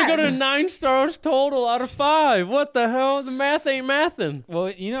is You that? want to go to 9 stars total out of 5. What the hell? The math ain't mathing. Well,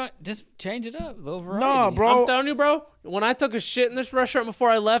 you know, just change it up. A little variety. No, bro. I'm telling you, bro, when I took a shit in this restaurant before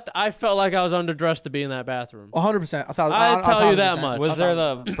I left, I felt like I was underdressed to be in that bathroom. 100%. I'll tell you that much. Was there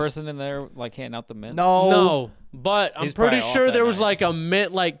the person in there like handing out the mints? No. No, but I'm He's pretty probably off sure that there was night. like a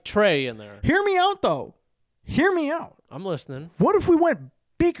mint like tray in there. Hear me out, though. Hear me out. I'm listening. What if we went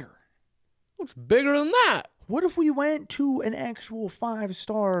bigger? What's bigger than that? What if we went to an actual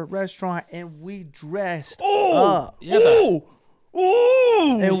 5-star restaurant and we dressed Oh, up? Yeah, the-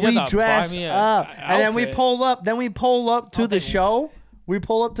 Ooh! And You we gotta dress buy me a up, and then we outfit. pull up. Then we pull up to I'll the take- show. We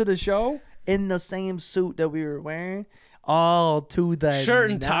pull up to the show in the same suit that we were wearing, all to the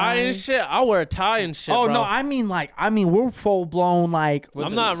Shirt and tie and nines. shit. I'll wear a tie and shit. Oh bro. no, I mean we're full blown like. With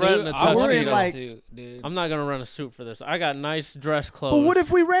I'm the not suit, renting a I would tuxedo. need a Like- suit, dude. I'm not gonna rent a suit for this. I got nice dress clothes. But what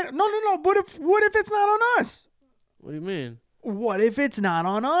if we rent? No. What if it's not on us? What do you mean? What if it's not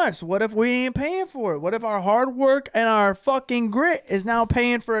on us? What if we ain't paying for it? What if our hard work and our fucking grit is now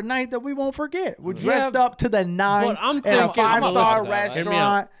paying for a night that we won't forget? We're dressed up to the nines But I'm in a thinking- 5-star listen to that. Hear me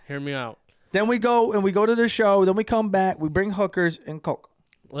out. restaurant. Hear me out. Then we go to the show. Then we come back. We bring hookers and coke.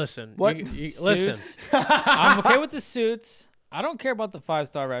 Listen. What? Listen. Suits. I'm okay with the suits. I don't care about the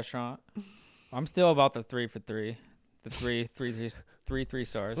 5-star restaurant. I'm still about the 3 for 3. The 3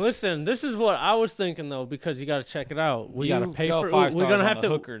 stars. Listen. This is what I was thinking though, because you got to check it out. We got to pay go for. 5 We're stars gonna on have the to.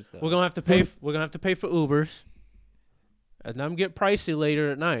 hookers though. We're gonna have to pay. We're gonna have to pay for Ubers, and them get pricey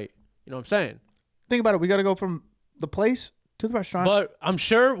later at night. You know what I'm saying? Think about it. We got to go from the place To the restaurant. But I'm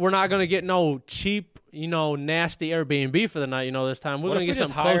sure we're not gonna get no cheap, nasty Airbnb for the night. This time we're What gonna if we get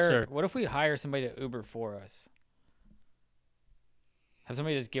just something closer. What if we hire somebody to Uber for us? Have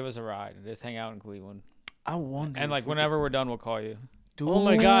somebody just give us a ride and just hang out in Cleveland. I wonder. And like whenever we're done, we'll call you. Dude, Oh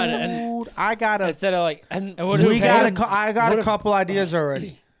my God, and I got Instead of like, and what dude, do we we got pay? I got what a if- couple ideas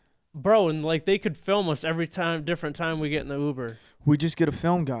already. bro, and like they could film us every time, different time we get in the Uber. We just get a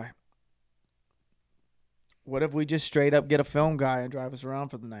film guy. What if we just straight up get a film guy and drive us around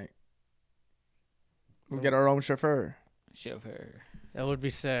for the night? We get our own chauffeur. Chauffeur. That would be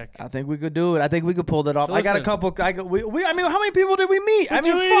sick. I think we could do it. I think we could pull that off. So I got a listen. couple. I mean, how many people did we meet? But I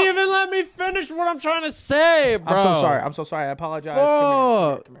mean, you fuck. didn't even let me finish what I'm trying to say, bro. I'm so sorry. I'm so sorry. I apologize.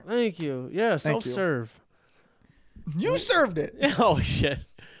 Fuck. Come here. Thank you. Yeah, Thank you. self-serve. You served it. Oh shit.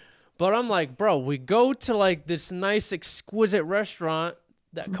 But I'm like, bro, we go to like this nice, exquisite restaurant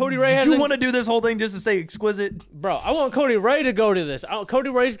that Cody Ray has. You want to do this whole thing just to say exquisite? Bro, I want Cody Ray to go to this. Cody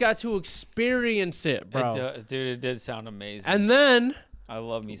Ray's got to experience it, bro. Dude, it did sound amazing. And then I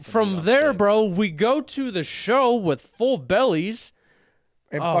love me some meat from on there, sticks. bro, we go to the show with full bellies.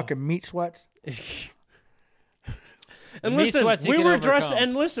 And Oh. fucking meat sweats. And meat listen, sweats you we can were dressed. overcome.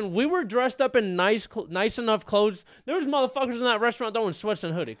 And listen, we were dressed up in nice enough clothes. There was motherfuckers in that restaurant throwing sweats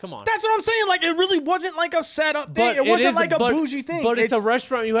and hoodie. Come on. That's what I'm saying. Like, it really wasn't like a setup thing. It wasn't like a bougie thing. But it's a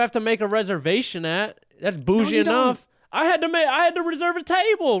restaurant you have to make a reservation at. That's bougie you don't. enough. I had to reserve a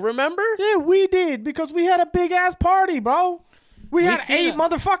table. Remember? Yeah, we did because we had a big ass party, bro. We had seen 8 it.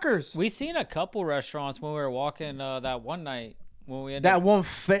 motherfuckers. We seen a couple restaurants when we were walking that one night when we ended That one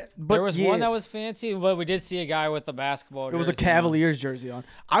fit, but there was yeah, one that was fancy, but we did see a guy with the basketball. it was a jersey on. Cavaliers jersey on.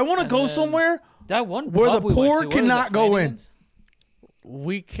 I want to go then- somewhere. That one where pub the we went poor to, what is cannot it, go in. Flanagan's?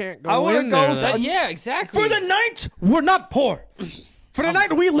 We can't I go wanna in go there. to- then. Yeah, exactly. For the night, we're not poor. For the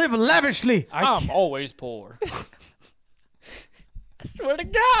night, we live lavishly. I'm always poor. I swear to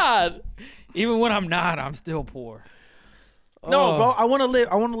God. Even when I'm not, I'm still poor. No, Oh. bro. I want to live.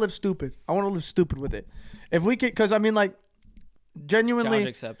 I want to live stupid. I want to live stupid with it. If we could, because I mean, like, Challenge genuinely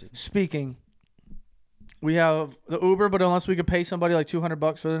accepted. speaking, we have the Uber, but unless we could pay somebody like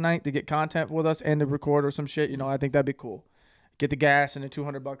 $200 for the night to get content with us and to record or some shit, I think that'd be cool. Get the gas and the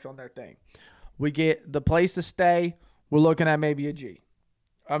 $200 on their thing. We get the place to stay. We're looking at maybe a G.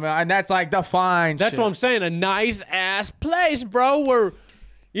 I mean, and that's like the fine. That's shit. what I'm saying. A nice ass place, bro. Where And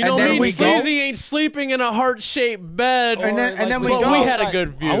me then and we go- Sleazy ain't sleeping in a heart-shaped bed. And then we but go we had a outside.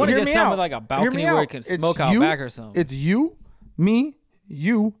 good view. I want to Hear get me some out. with like a Hear me balcony where out. you can It's smoke out you- back or something. It's you, me,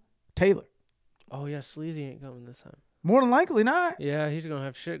 you, Taylor. Oh yeah, Sleazy ain't coming this time. More than likely not. Yeah, he's gonna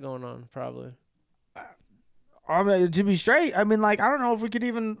have shit going on probably. I mean, to be straight, I mean, like, I don't know if we could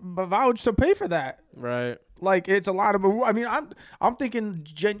even vouch to pay for that. Right. Like, it's a lot of. I mean, I'm thinking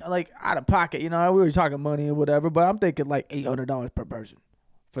like out of pocket. We were talking money and whatever, but I'm thinking like $800 per person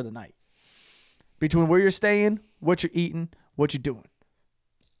for the night. Between where you're staying, what you're eating, what you're doing.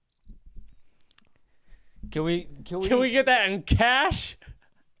 Can we Can we get that in cash?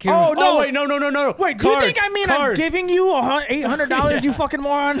 Oh no! Oh wait, no. Wait, do you Cards, think I mean cards. I'm giving you $800? You fucking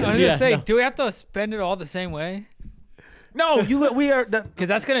moron! I was Yeah, gonna say, no. do we have to spend it all the same way? No, we are. Because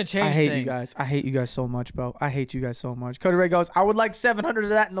that's gonna change I hate things. you guys. I hate you guys so much, bro. I hate you guys so much. Cody Ray goes, I would like 700 of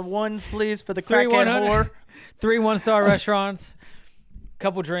that in the ones, please, for the Three crackhead 100 whore. 3 1-star restaurants,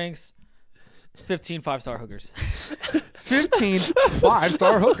 couple drinks, 15 5-star hookers. 15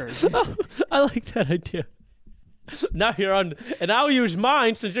 5-star hookers. I like that idea. Now you're on, and I'll use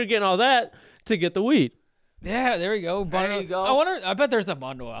mine since you're getting all that to get the weed. Yeah, there we go. Bundle. you go. I bet there's a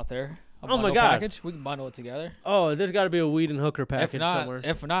bundle out there. A Oh my bundle God. Package. We can bundle it together. Oh, there's got to be a weed and hooker package somewhere.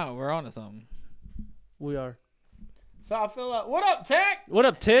 If not, we're on to something. We are. So I feel like, what up, Tech? What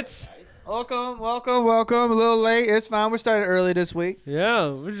up, tits? Welcome. A little late. It's fine. We started early this week. Yeah,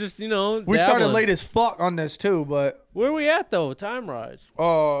 we're just We started dabbling. late as fuck on this too, but Where we at though? Time rise.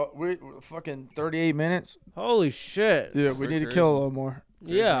 we're fucking 38 minutes. Holy shit. Yeah, we need to kill a little more.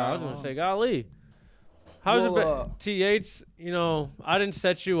 Yeah, I was gonna say, golly. How's Well, it been? TH, I didn't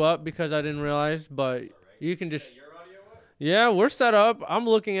set you up because I didn't realize, but you can just. Yeah, we're set up. I'm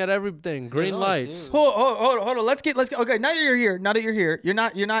looking at everything. Green only lights. two. Hold on. Let's get. Okay, now that you're here, you're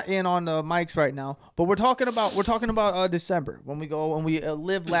not in on the mics right now. But we're talking about December when we go and we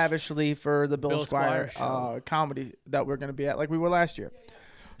live lavishly for the Bill Bill Squire Squire show. comedy that we're gonna be at like we were last year.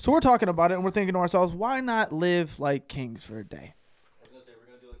 So we're talking about it and we're thinking to ourselves, why not live like kings for a day?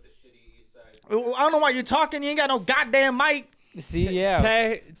 I don't know why you're talking. You ain't got no goddamn mic. See, yeah.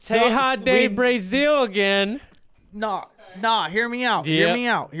 Teja de Brazil again. Nah. Hear me out. Yeah.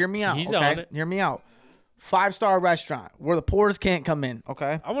 Hear me out. He's Okay. on it. Hear me out. 5-star restaurant where the poorest can't come in.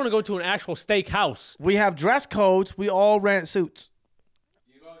 Okay. I want to go to an actual steak house. We have dress codes. We all rent suits.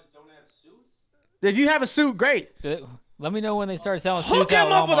 You guys don't have suits? If you have a suit, great. Let me know when they start selling Hook suits at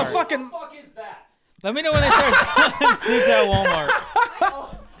him up with a Walmart. fucking. What the fuck is that? Let me know when they start selling suits at Walmart.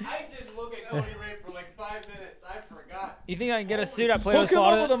 I just look at Cody Ray for like 5 minutes. I forgot. You think I can get a suit at Plato's Hook him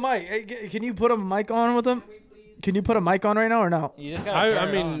up with Closet? a mic. Hey, can you put a mic on with him? Can you put a mic on right now or no? You just gotta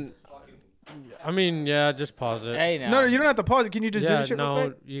turn it on. Yeah, just pause it. Hey, now. No, you don't have to pause it. Can you just do yeah, this shit real no,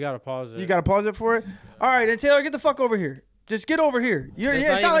 quick? you gotta pause it. You gotta pause it for it. All right, and Taylor, get the fuck over here. Just get over here.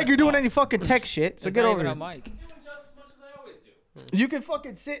 It's not like you're doing any fucking tech shit. So It's get not over even here. a mic. Just as much as I always do. You can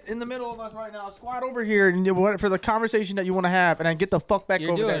fucking sit in the middle of us right now, squat over here, and for the conversation that you want to have, and then get the fuck back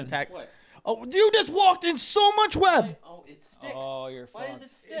You're over there. doing- Tech. What? Oh, you just walked in so much web. Oh, it sticks. Oh, you're Why does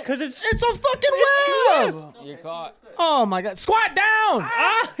fucked. it stick? Because it's It's a fucking web. You're Okay, caught. see, that's good. Oh my god, squat down.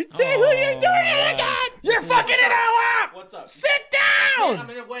 see who you're doing it again. You're fucking it all up. What's up? Sit Man, down. I'm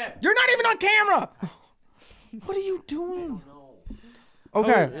in a web. You're not even on camera. What are you doing? No.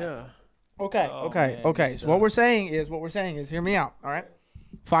 Okay. Yeah. Okay. Oh, okay. man, okay. you So what we're saying is, hear me out. All right.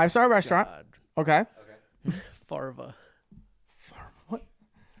 5-star restaurant. God. Okay. Farva.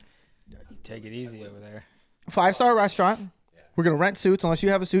 Take it easy over there. 5-star restaurant. We're gonna rent suits. Unless you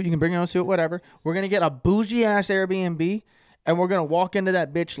have a suit, you can bring your own suit. Whatever. We're gonna get a bougie ass Airbnb, and we're gonna walk into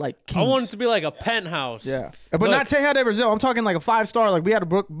that bitch like kings. I want it to be like a penthouse. Yeah. But Look. not Teja de Brazil. I'm talking like a 5-star. Like we had to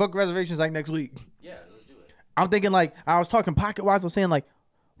book reservations like next week. Yeah, let's do it. I'm thinking like I was talking pocket wise. I was saying like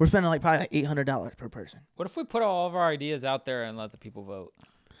we're spending like probably like $800 per person. What if we put all of our ideas out there and let the people vote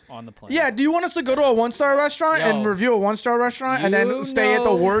on the plan? Yeah, do you want us to go to a 1-star restaurant and Yo. review a 1-star restaurant and then You stay at the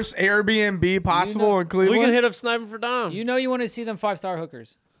know- worst Airbnb possible in We Cleveland? can hit up Sniping for Dom. You know you want to see them 5-star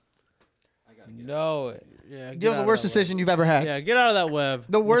hookers. No. yeah, That was the worst decision you've ever had. Yeah, get out of that web.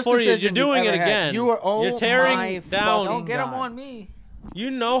 The worst Before decision you're doing you've it ever had. again. You are- oh you're tearing my down. fucking Don't get them God. on me.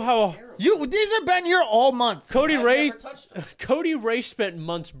 You know how These have been here all month. Cody I've Ray never touched them. Cody Ray spent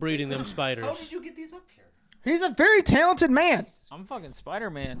months breeding them How spiders. did you get these up here? He's a very talented man. I'm fucking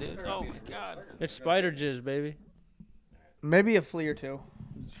Spider-Man, dude. Oh my god. It's spider jizz, baby. Maybe a flea or two.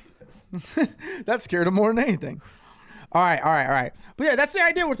 That scared him more than anything. All right. But yeah, that's the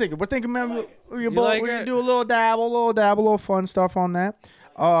idea we're thinking. We're thinking, man, we're like gonna it? do a little dabble, a little fun stuff on that.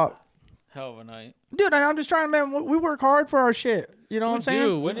 Hell of a night. Dude, and I'm just trying, man. We work hard for our shit. You know what I'm saying?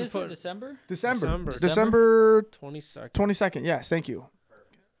 Dude, When is it? December? December 22nd. 22nd. Yes, thank you.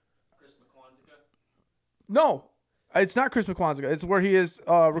 Chris McQuanzica? No, it's not Chris McQuanzica. It's where he is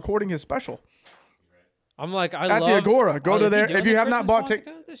recording his special I'm like, I at love the Agora. Go Oh, to is he there doing if you the have not Christmas bought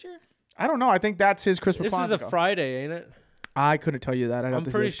tickets. Quantica this year? I don't know. I think that's his Chris This McQuanzica. is a Friday, ain't it? I couldn't tell you that. I'd have I'm to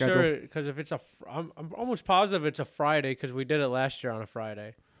see pretty the schedule. sure because if it's I'm almost positive it's a Friday because we did it last year on a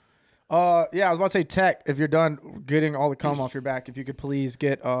Friday. Yeah, I was about to say tech. If you're done getting all the cum off your back, if you could please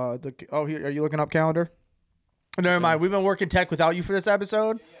get here. Are you looking up calendar? Never mind. We've been working tech without you for this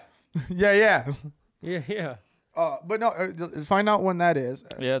episode. Yeah. Yeah. But no, find out when that is.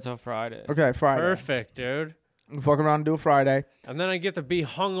 Yeah, it's on Friday. Okay, Friday. Perfect, dude. Fuck around and do a Friday. And then I get to be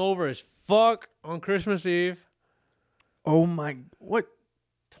hungover as fuck on Christmas Eve. Oh my, what?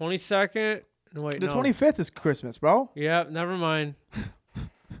 22nd. No, wait, The no. 25th is Christmas, bro. Yeah, never mind.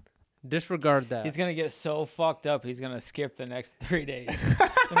 Disregard that. He's gonna get so fucked up. He's gonna skip the next 3 days,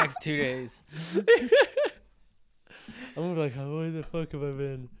 the next 2 days. I'm like, where the fuck have I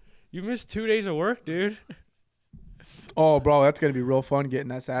been? You missed 2 days of work, dude. Oh, bro, that's gonna be real fun getting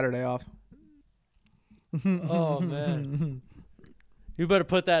that Saturday off. Oh man. You better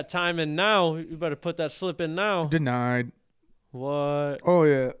put that time in now. You better put that slip in now. Denied. What? Oh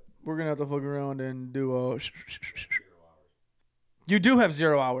yeah, we're gonna have to fuck around and do a. You do have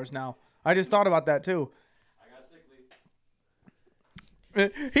 0 hours now. I just thought about that too. I got sick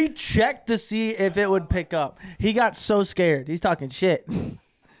leave. He checked to see if it would pick up. He got so scared. He's talking shit.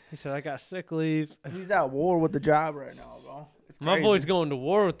 He said, I got sick leave. He's at war with the job right now, bro. It's My crazy. boy's going to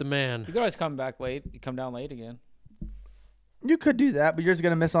war with the man. You could always come back late. You come down late again, You could do that, but you're just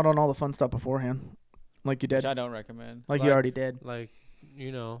gonna miss out on all the fun stuff beforehand, like you did, which I don't recommend. like you already did. Like,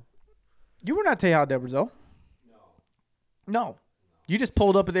 you know. You were not Teja de Brazil. No. You just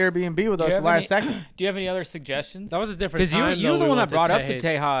pulled up at the Airbnb with Do you us have last any- second. Do you have any other suggestions? That was a different Because time. you're though, the we one that went to brought up the Teja.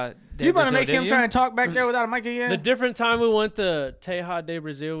 Teja. de You better Brazil, make him didn't try you? and talk back there without a mic again. The different time we went to Teja de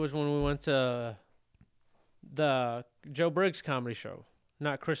Brazil was when we went to the Joe Briggs comedy show,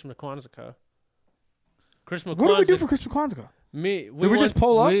 not Chris McQuanzica. Chris McQuanzica. What did we do for Chris McQuanzica? me? Did we just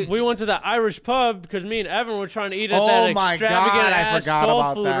pull up? We went to the Irish pub because me and Evan were trying to eat at Oh that my extravagant God, I ass forgot soul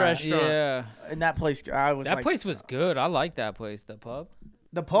about food that. restaurant. Yeah, In that place, I was that like, place was good. I like that place. The pub.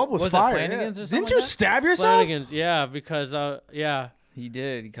 The pub was Was it fire. Flanagan's or something Didn't you like that? stab yourself? Flanagan's, yeah, because yeah, He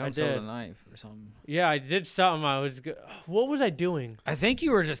did. He comes I with a did. knife or something. yeah, I did something. What was I doing? I think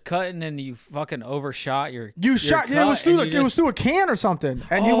you were just cutting and you fucking overshot your. You shot. Yeah, it was through. It was through a can or something,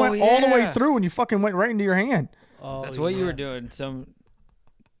 and you Oh, went all the way yeah. through, and you fucking went right into your hand. Oh, That's what you yeah. were doing.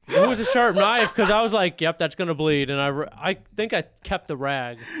 It was a sharp knife because I was like, "Yep, that's gonna bleed," and I think I kept the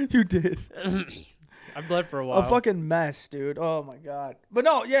rag. You did. I bled for a while. A fucking mess, dude. Oh my god. But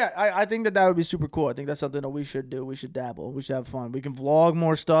no, yeah, I think that would be super cool. I think that's something that we should do. We should dabble. We should have fun. We can vlog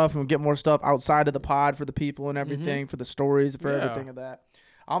more stuff and get more stuff outside of the pod for the people and everything, for the stories, for Yeah. everything of that.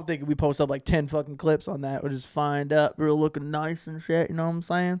 I'm thinking we post up like 10 fucking clips on that. We'll just find up, real looking nice and shit. You know what I'm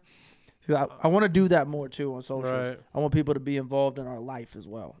saying? 'Cause I want to do that more too on socials. Right. I want people to be involved in our life as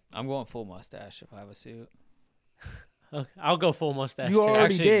well. I'm going full mustache if I have a suit. Okay, I'll go full mustache. You too.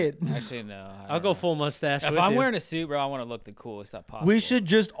 already actually, did. Actually, no. I I'll don't go know. full mustache. If with I'm you. wearing a suit, bro, I want to look the coolest that possible. We should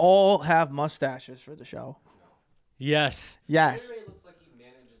just all have mustaches for the show. Yes. Yes. Ray looks like he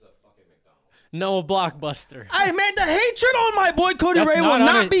manages a fucking McDonald's. No blockbuster. Hey man, the hatred on my boy Cody That's Ray will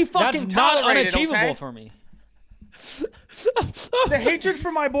not be fucking that's not tolerated. unachievable Okay? for me. The hatred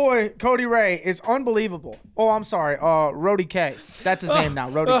for my boy Cody Ray is unbelievable. Oh, I'm sorry. Rody K. That's his name now.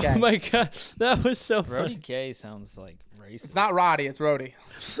 Rody Oh K. my god, that was so funny. Brody K sounds like racist. It's not Roddy. It's Rody.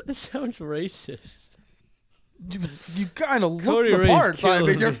 It sounds racist. You kind of look Cody the Ray's part. So I mean,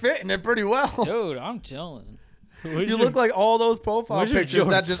 killing you're me. fitting it pretty well. Dude, I'm chilling. You look like all those profile where's your pictures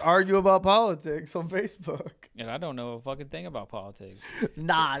that jorts? just argue about politics on Facebook. And I don't know a fucking thing about politics.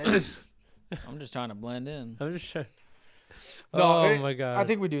 Nah. dude. I'm just trying to blend in. I'm just trying. No, Oh my god. I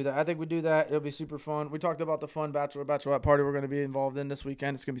think we do that. It'll be super fun. We talked about the fun bachelorette party we're going to be involved in this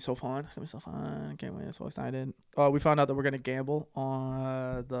weekend. It's going to be so fun. I can't wait. I'm so excited. We found out that we're going to gamble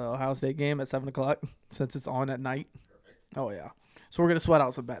on the Ohio State game at 7 o'clock since it's on at night. Oh, yeah. So we're going to sweat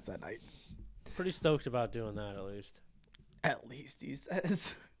out some bets that night. pretty stoked about doing that at least. At least, he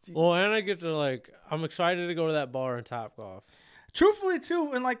says. Well, and I get to I'm excited to go to that bar in Topgolf. Truthfully,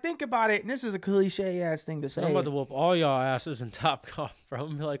 too, and think about it, and this is a cliche ass thing to say. I'm about to whoop all y'all asses in Topgolf, bro.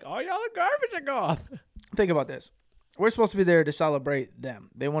 I'm like, all y'all are garbage at golf. Think about this. We're supposed to be there to celebrate them.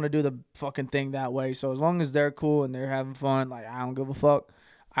 They want to do the fucking thing that way. So as long as they're cool and they're having fun, I don't give a fuck.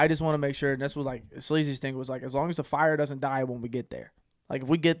 I just want to make sure, and this was Sleazy's thing was as long as the fire doesn't die when we get there. If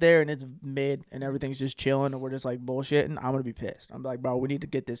we get there and it's mid and everything's just chilling and we're just bullshitting, I'm gonna be pissed. I'm like, bro, we need to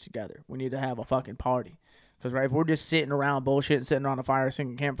get this together. We need to have a fucking party. Because if we're just sitting around bullshitting, sitting around a fire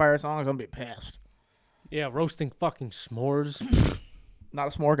singing campfire songs, I'm gonna be pissed. Yeah, roasting fucking s'mores.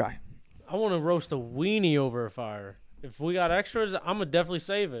 Not a s'more guy. I want to roast a weenie over a fire. If we got extras, I'm gonna definitely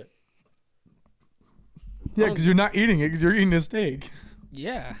save it. Yeah, because you're not eating it because you're eating a steak.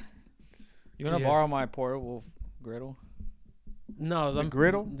 Yeah. You want to Yeah. borrow my portable griddle? No, The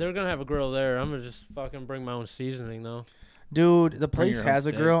griddle? They're gonna have a grill there. I'm gonna just fucking bring my own seasoning though. Dude, the Bring place your own has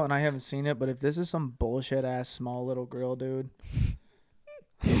a steak. grill, and I haven't seen it. But if this is some bullshit ass small little grill, dude,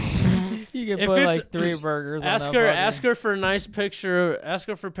 You can If put it's- 3 burgers Ask on her. that Ask fucking- her for a nice picture. Ask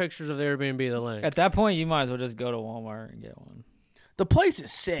her for pictures of the Airbnb. The link. At that point, you might as well just go to Walmart and get one. the place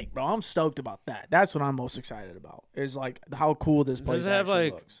is sick, bro. I'm stoked about that. That's what I'm most excited about. Is how cool this place Does it have,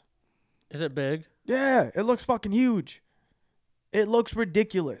 actually looks. Is it big? Yeah, it looks fucking huge. It looks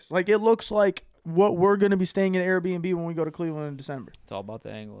ridiculous. It looks like what we're gonna be staying at Airbnb when we go to Cleveland in December. It's all about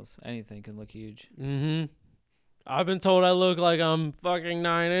the angles. Anything can look huge. Mm-hmm. I've been told I look like I'm fucking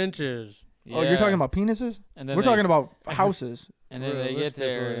 9 inches. Oh, you're talking about penises? And then We're they- talking about houses. And then they get there,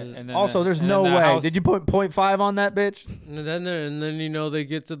 Realistically. and then Also, there's and no then the way. house- Did you put 0.5 on that bitch? And then they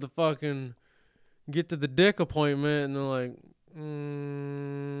get to the fucking get to the dick appointment and they're like,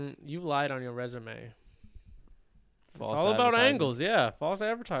 you lied on your resume. False It's all about advertising. angles, yeah. False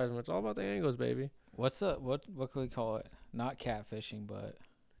advertisement. It's all about the angles, baby. What could we call it? Not catfishing, but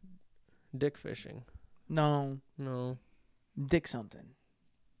Dick fishing. No, No. dick something.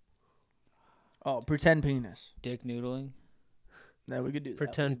 Oh, pretend penis. dick noodling. Yeah, we could do that.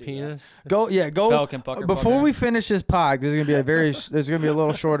 Pretend We could do that. penis. Go. Pelican pucker Before fucker. we finish this pod, there's gonna be a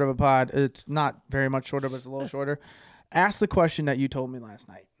little short of a pod. It's not very much shorter, but it's a little shorter. Ask the question that you told me last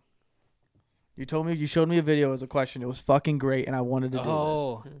night. You showed me a video as a question. It was fucking great, and I wanted to do this.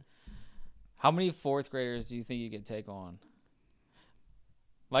 Oh, how many 4th graders do you think you could take on?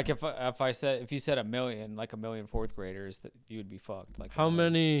 If you said a million, a million 4th graders, that you would be fucked. How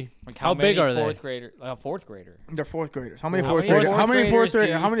many? How big many are they? 4th grader? A 4th grader. They're 4th graders. How many How 4th many graders? 4th How many 4th graders do graders?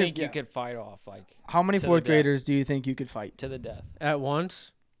 you How many? think you yeah. could fight off? How many to the 4th death? graders do you think you could fight? To the death. At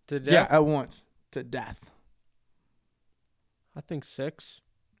once? To death? Yeah, at once to death. I think 6.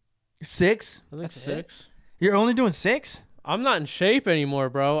 6? I think That's it? 6. You're only doing 6? I'm not in shape anymore,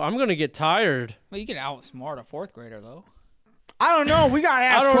 bro. I'm gonna get tired. Well, you can outsmart a 4th grader though. I don't know. We got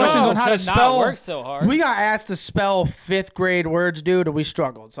asked don't questions know. on how to To not spell. work so hard. We got asked to spell 5th grade words, dude, and we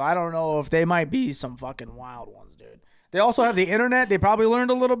struggled. So I don't know if they might be some fucking wild ones, dude. They also have the internet. They probably learned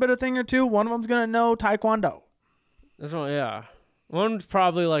a little bit of thing or two. One of them's gonna know Taekwondo. That's one, yeah. One's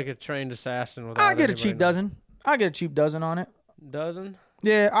probably like a trained assassin. Without I'll get a anybody cheap knowing. dozen. I'll get a cheap dozen on it. Dozen?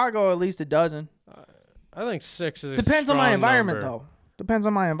 Yeah, I'll go at least a dozen. I think 6 is. Depends a on my strong environment, number. though. Depends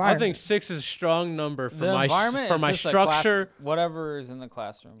on my I environment. think 6 is a strong number for The my environment for is my just a class- structure. whatever is in the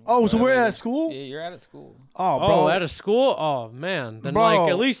classroom. Oh, so we're Whatever at it a is. school? Yeah, you're at a school. Oh, bro. Oh, at a school? Oh man, then Bro. like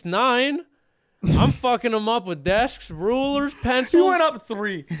at least 9. I'm fucking them up with desks, rulers, pencils. He went up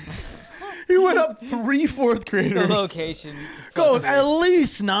 3. He went up 3 4th The graders. location Goes plus at 3.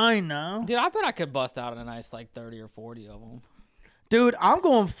 least 9 now. Dude, I bet I could bust out a nice like 30 or 40 of them. Dude, I'm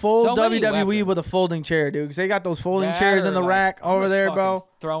going full So many WWE weapons. with a folding chair, dude. Because they got those folding That chairs in or, the like, rack I'm over just there, fucking bro.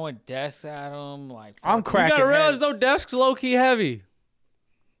 Throwing desks at them, like I'm fucking- You cracking gotta realize heads. though, desks low key heavy.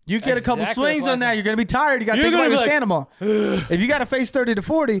 You get a couple Exactly, swings that's why on I that, said- you're going to be tired. You got to You're think about gonna your be stamina. If you got to face 30 to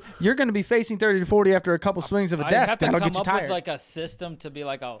 40, you're going to be facing 30 to 40 after a couple swings of a I desk. have to That'll come get you up tired. with like a system to be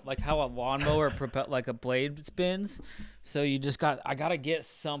like how a lawnmower like a blade spins. So you just I gotta get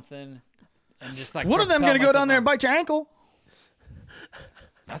something and just like One of them propel going to go down myself there and up. bite your ankle.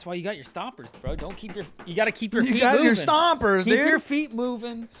 That's why you got your stompers, bro. Don't keep you gotta keep your You feet got moving. your stompers, Keep dude. your feet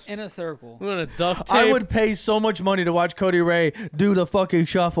moving in a circle. I'm gonna duct tape. I would pay so much money to watch Cody Ray do the fucking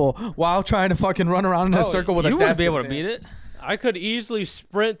shuffle while trying to fucking run around in a circle with a You desk. wouldn't be able in to his beat hand. it. I could easily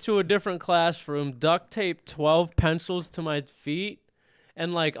sprint to a different classroom, duct tape 12 pencils to my feet,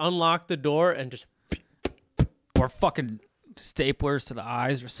 and like unlock the door and just. Or fucking staplers to the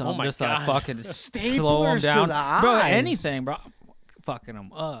eyes or something. my just God. to fucking slow them Staplers to down. the Bro, eyes. anything, bro. Fucking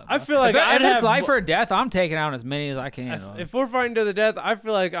them up. I feel like if, I'd if it's have life or death, I'm taking out as many as I can. If we're fighting to the death, I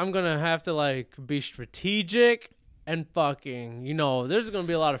feel like I'm gonna have to like be strategic and fucking. There's gonna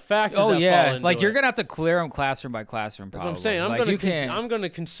be a lot of factors. Oh that fall yeah, into like you're it. gonna have to clear them classroom by classroom. That's Probably. what I'm saying. Like, you can't. I'm gonna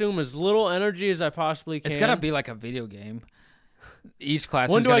consume as little energy as I possibly can. It's gonna be like a video game. Each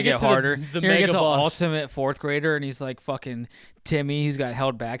classroom's When do gonna I get get to the- harder. the You're gonna get mega the boss? ultimate 4th grader, and he's like fucking Timmy. He's got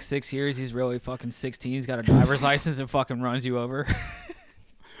held back 6 years. He's really fucking 16. He's got a driver's license and fucking runs you over.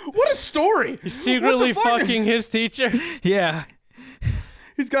 What a story. He's secretly What the fuck? fucking his teacher. Yeah,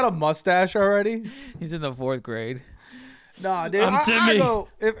 He's got a mustache already. he's in the 4th grade. Nah, dude. I'm I Timmy. go,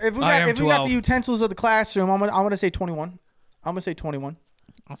 if we I got am if we got 12. the utensils of the classroom, I'm gonna say 21. I'm gonna say 21.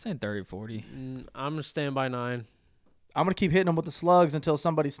 I'm saying 30, 40. I'm gonna stand by 9. I'm gonna keep hitting them with the slugs until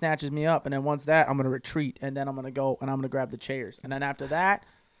somebody snatches me up, and then once that, I'm gonna retreat, and then I'm gonna go and I'm gonna grab the chairs, and then after that,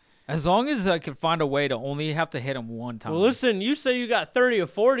 As long as I can find a way to only have to hit him one time. Well, listen, you say you got 30 or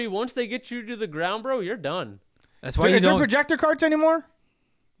 40. Once they get you to the ground, bro, you're done. That's why you is there don't. projector carts anymore?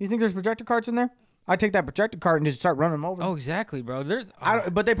 You think there's projector carts in there? I take that projector cart and just start running them over. Oh, exactly, bro. There's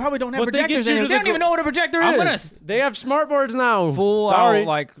But they probably don't have But they get projectors you anymore. to They the don't even know what a projector I'm is. gonna They have smart boards now. full Sorry. out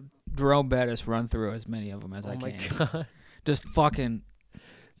like Jerome Bettis run through as many of them as I Oh my can. god. Just fucking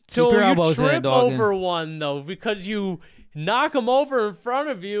Till keep your you elbows in, trip dog. over one though, because you knock them over in front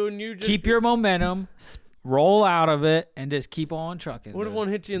of you, and you just Keep your momentum, roll out of it, and just keep on trucking. What if dude. one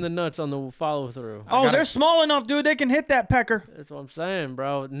hits you in the nuts on the follow through? Oh, gotta- they're small enough, dude. They can hit that pecker. That's what I'm saying,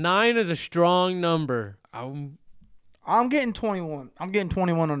 bro. 9 is a strong number. I'm getting 21. I'm getting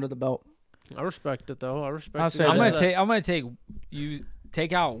 21 under the belt. I respect it though. I respect I'll it. say I'm that. gonna take you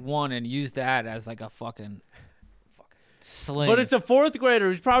take out one and use that as like a fucking sling. But it's a 4th grader.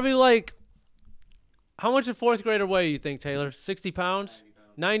 He's probably like, how much a 4th grader weigh? You think, Taylor? 60 pounds?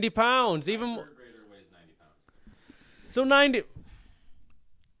 90 pounds. Even more. Grader weighs 90 pounds. So 90.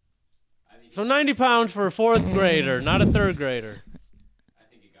 So 90 pounds for a 4th grader, not a 3rd grader. I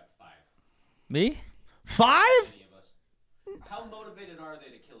think you got 5. me. 5? Any of us. How motivated are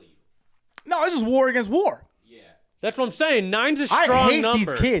they to kill you? No, this is war against war. Yeah. That's what I'm saying. 9's a I strong hate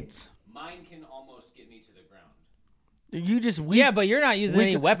number. these kids. Mine can almost get me to the ground. You just Yeah, but you're not using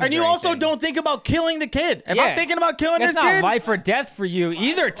any weapons. And you or also anything. don't think about killing the kid. If Yeah. I'm thinking about killing That's this not kid, life or death for you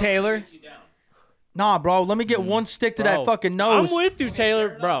either, Taylor. Get you down. nah, bro, let me get one stick to Bro, that fucking nose. I'm with you, Taylor,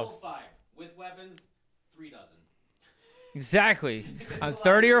 They're bro. level 5. With weapons, 3 dozen. Exactly. I'm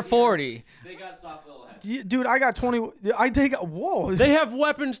 30 or 40. They got soft little heads. Dude, I got 20. I think, whoa. They have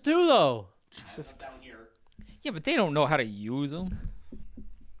weapons too, though. Down here. Yeah, but they don't know how to use them.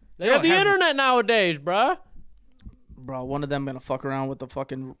 They have the internet nowadays, bruh. Bro, one of them gonna fuck around with the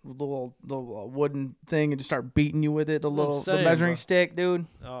fucking little wooden thing and just start beating you with it, the saying, measuring bro. stick, dude.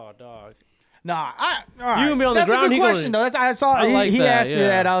 Oh, dog. Nah, all right. gonna be on the That's ground, a good he gonna- question though. That's I saw I like he that, asked me yeah.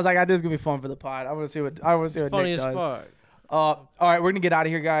 that. I was like, this is gonna be fun for the pod. I want to see what Funny Nick as does. fuck. All right, we're gonna get out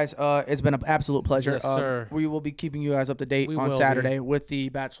of here, guys. It's been an absolute pleasure. Yes, sir. We will be keeping you guys up to date We on will Saturday with the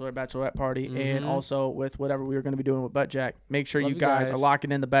bachelorette party, and Mhm. also with whatever we are going to be doing with Bet Jack. Make sure Love you you guys guys. are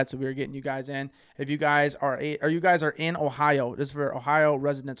locking in the bets that we are getting you guys in. If you guys are in Ohio, this is for Ohio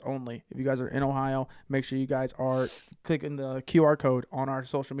residents only. If you guys are in Ohio, make sure you guys are clicking the QR code on our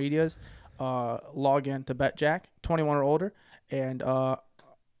social medias. Log in to Bet Jack, 21 or older, and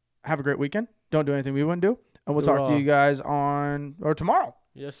have a great weekend. Don't do anything we wouldn't do. And we'll Do it talk to all. you guys tomorrow.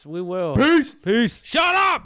 Yes, we will. Peace. Peace. Shut up!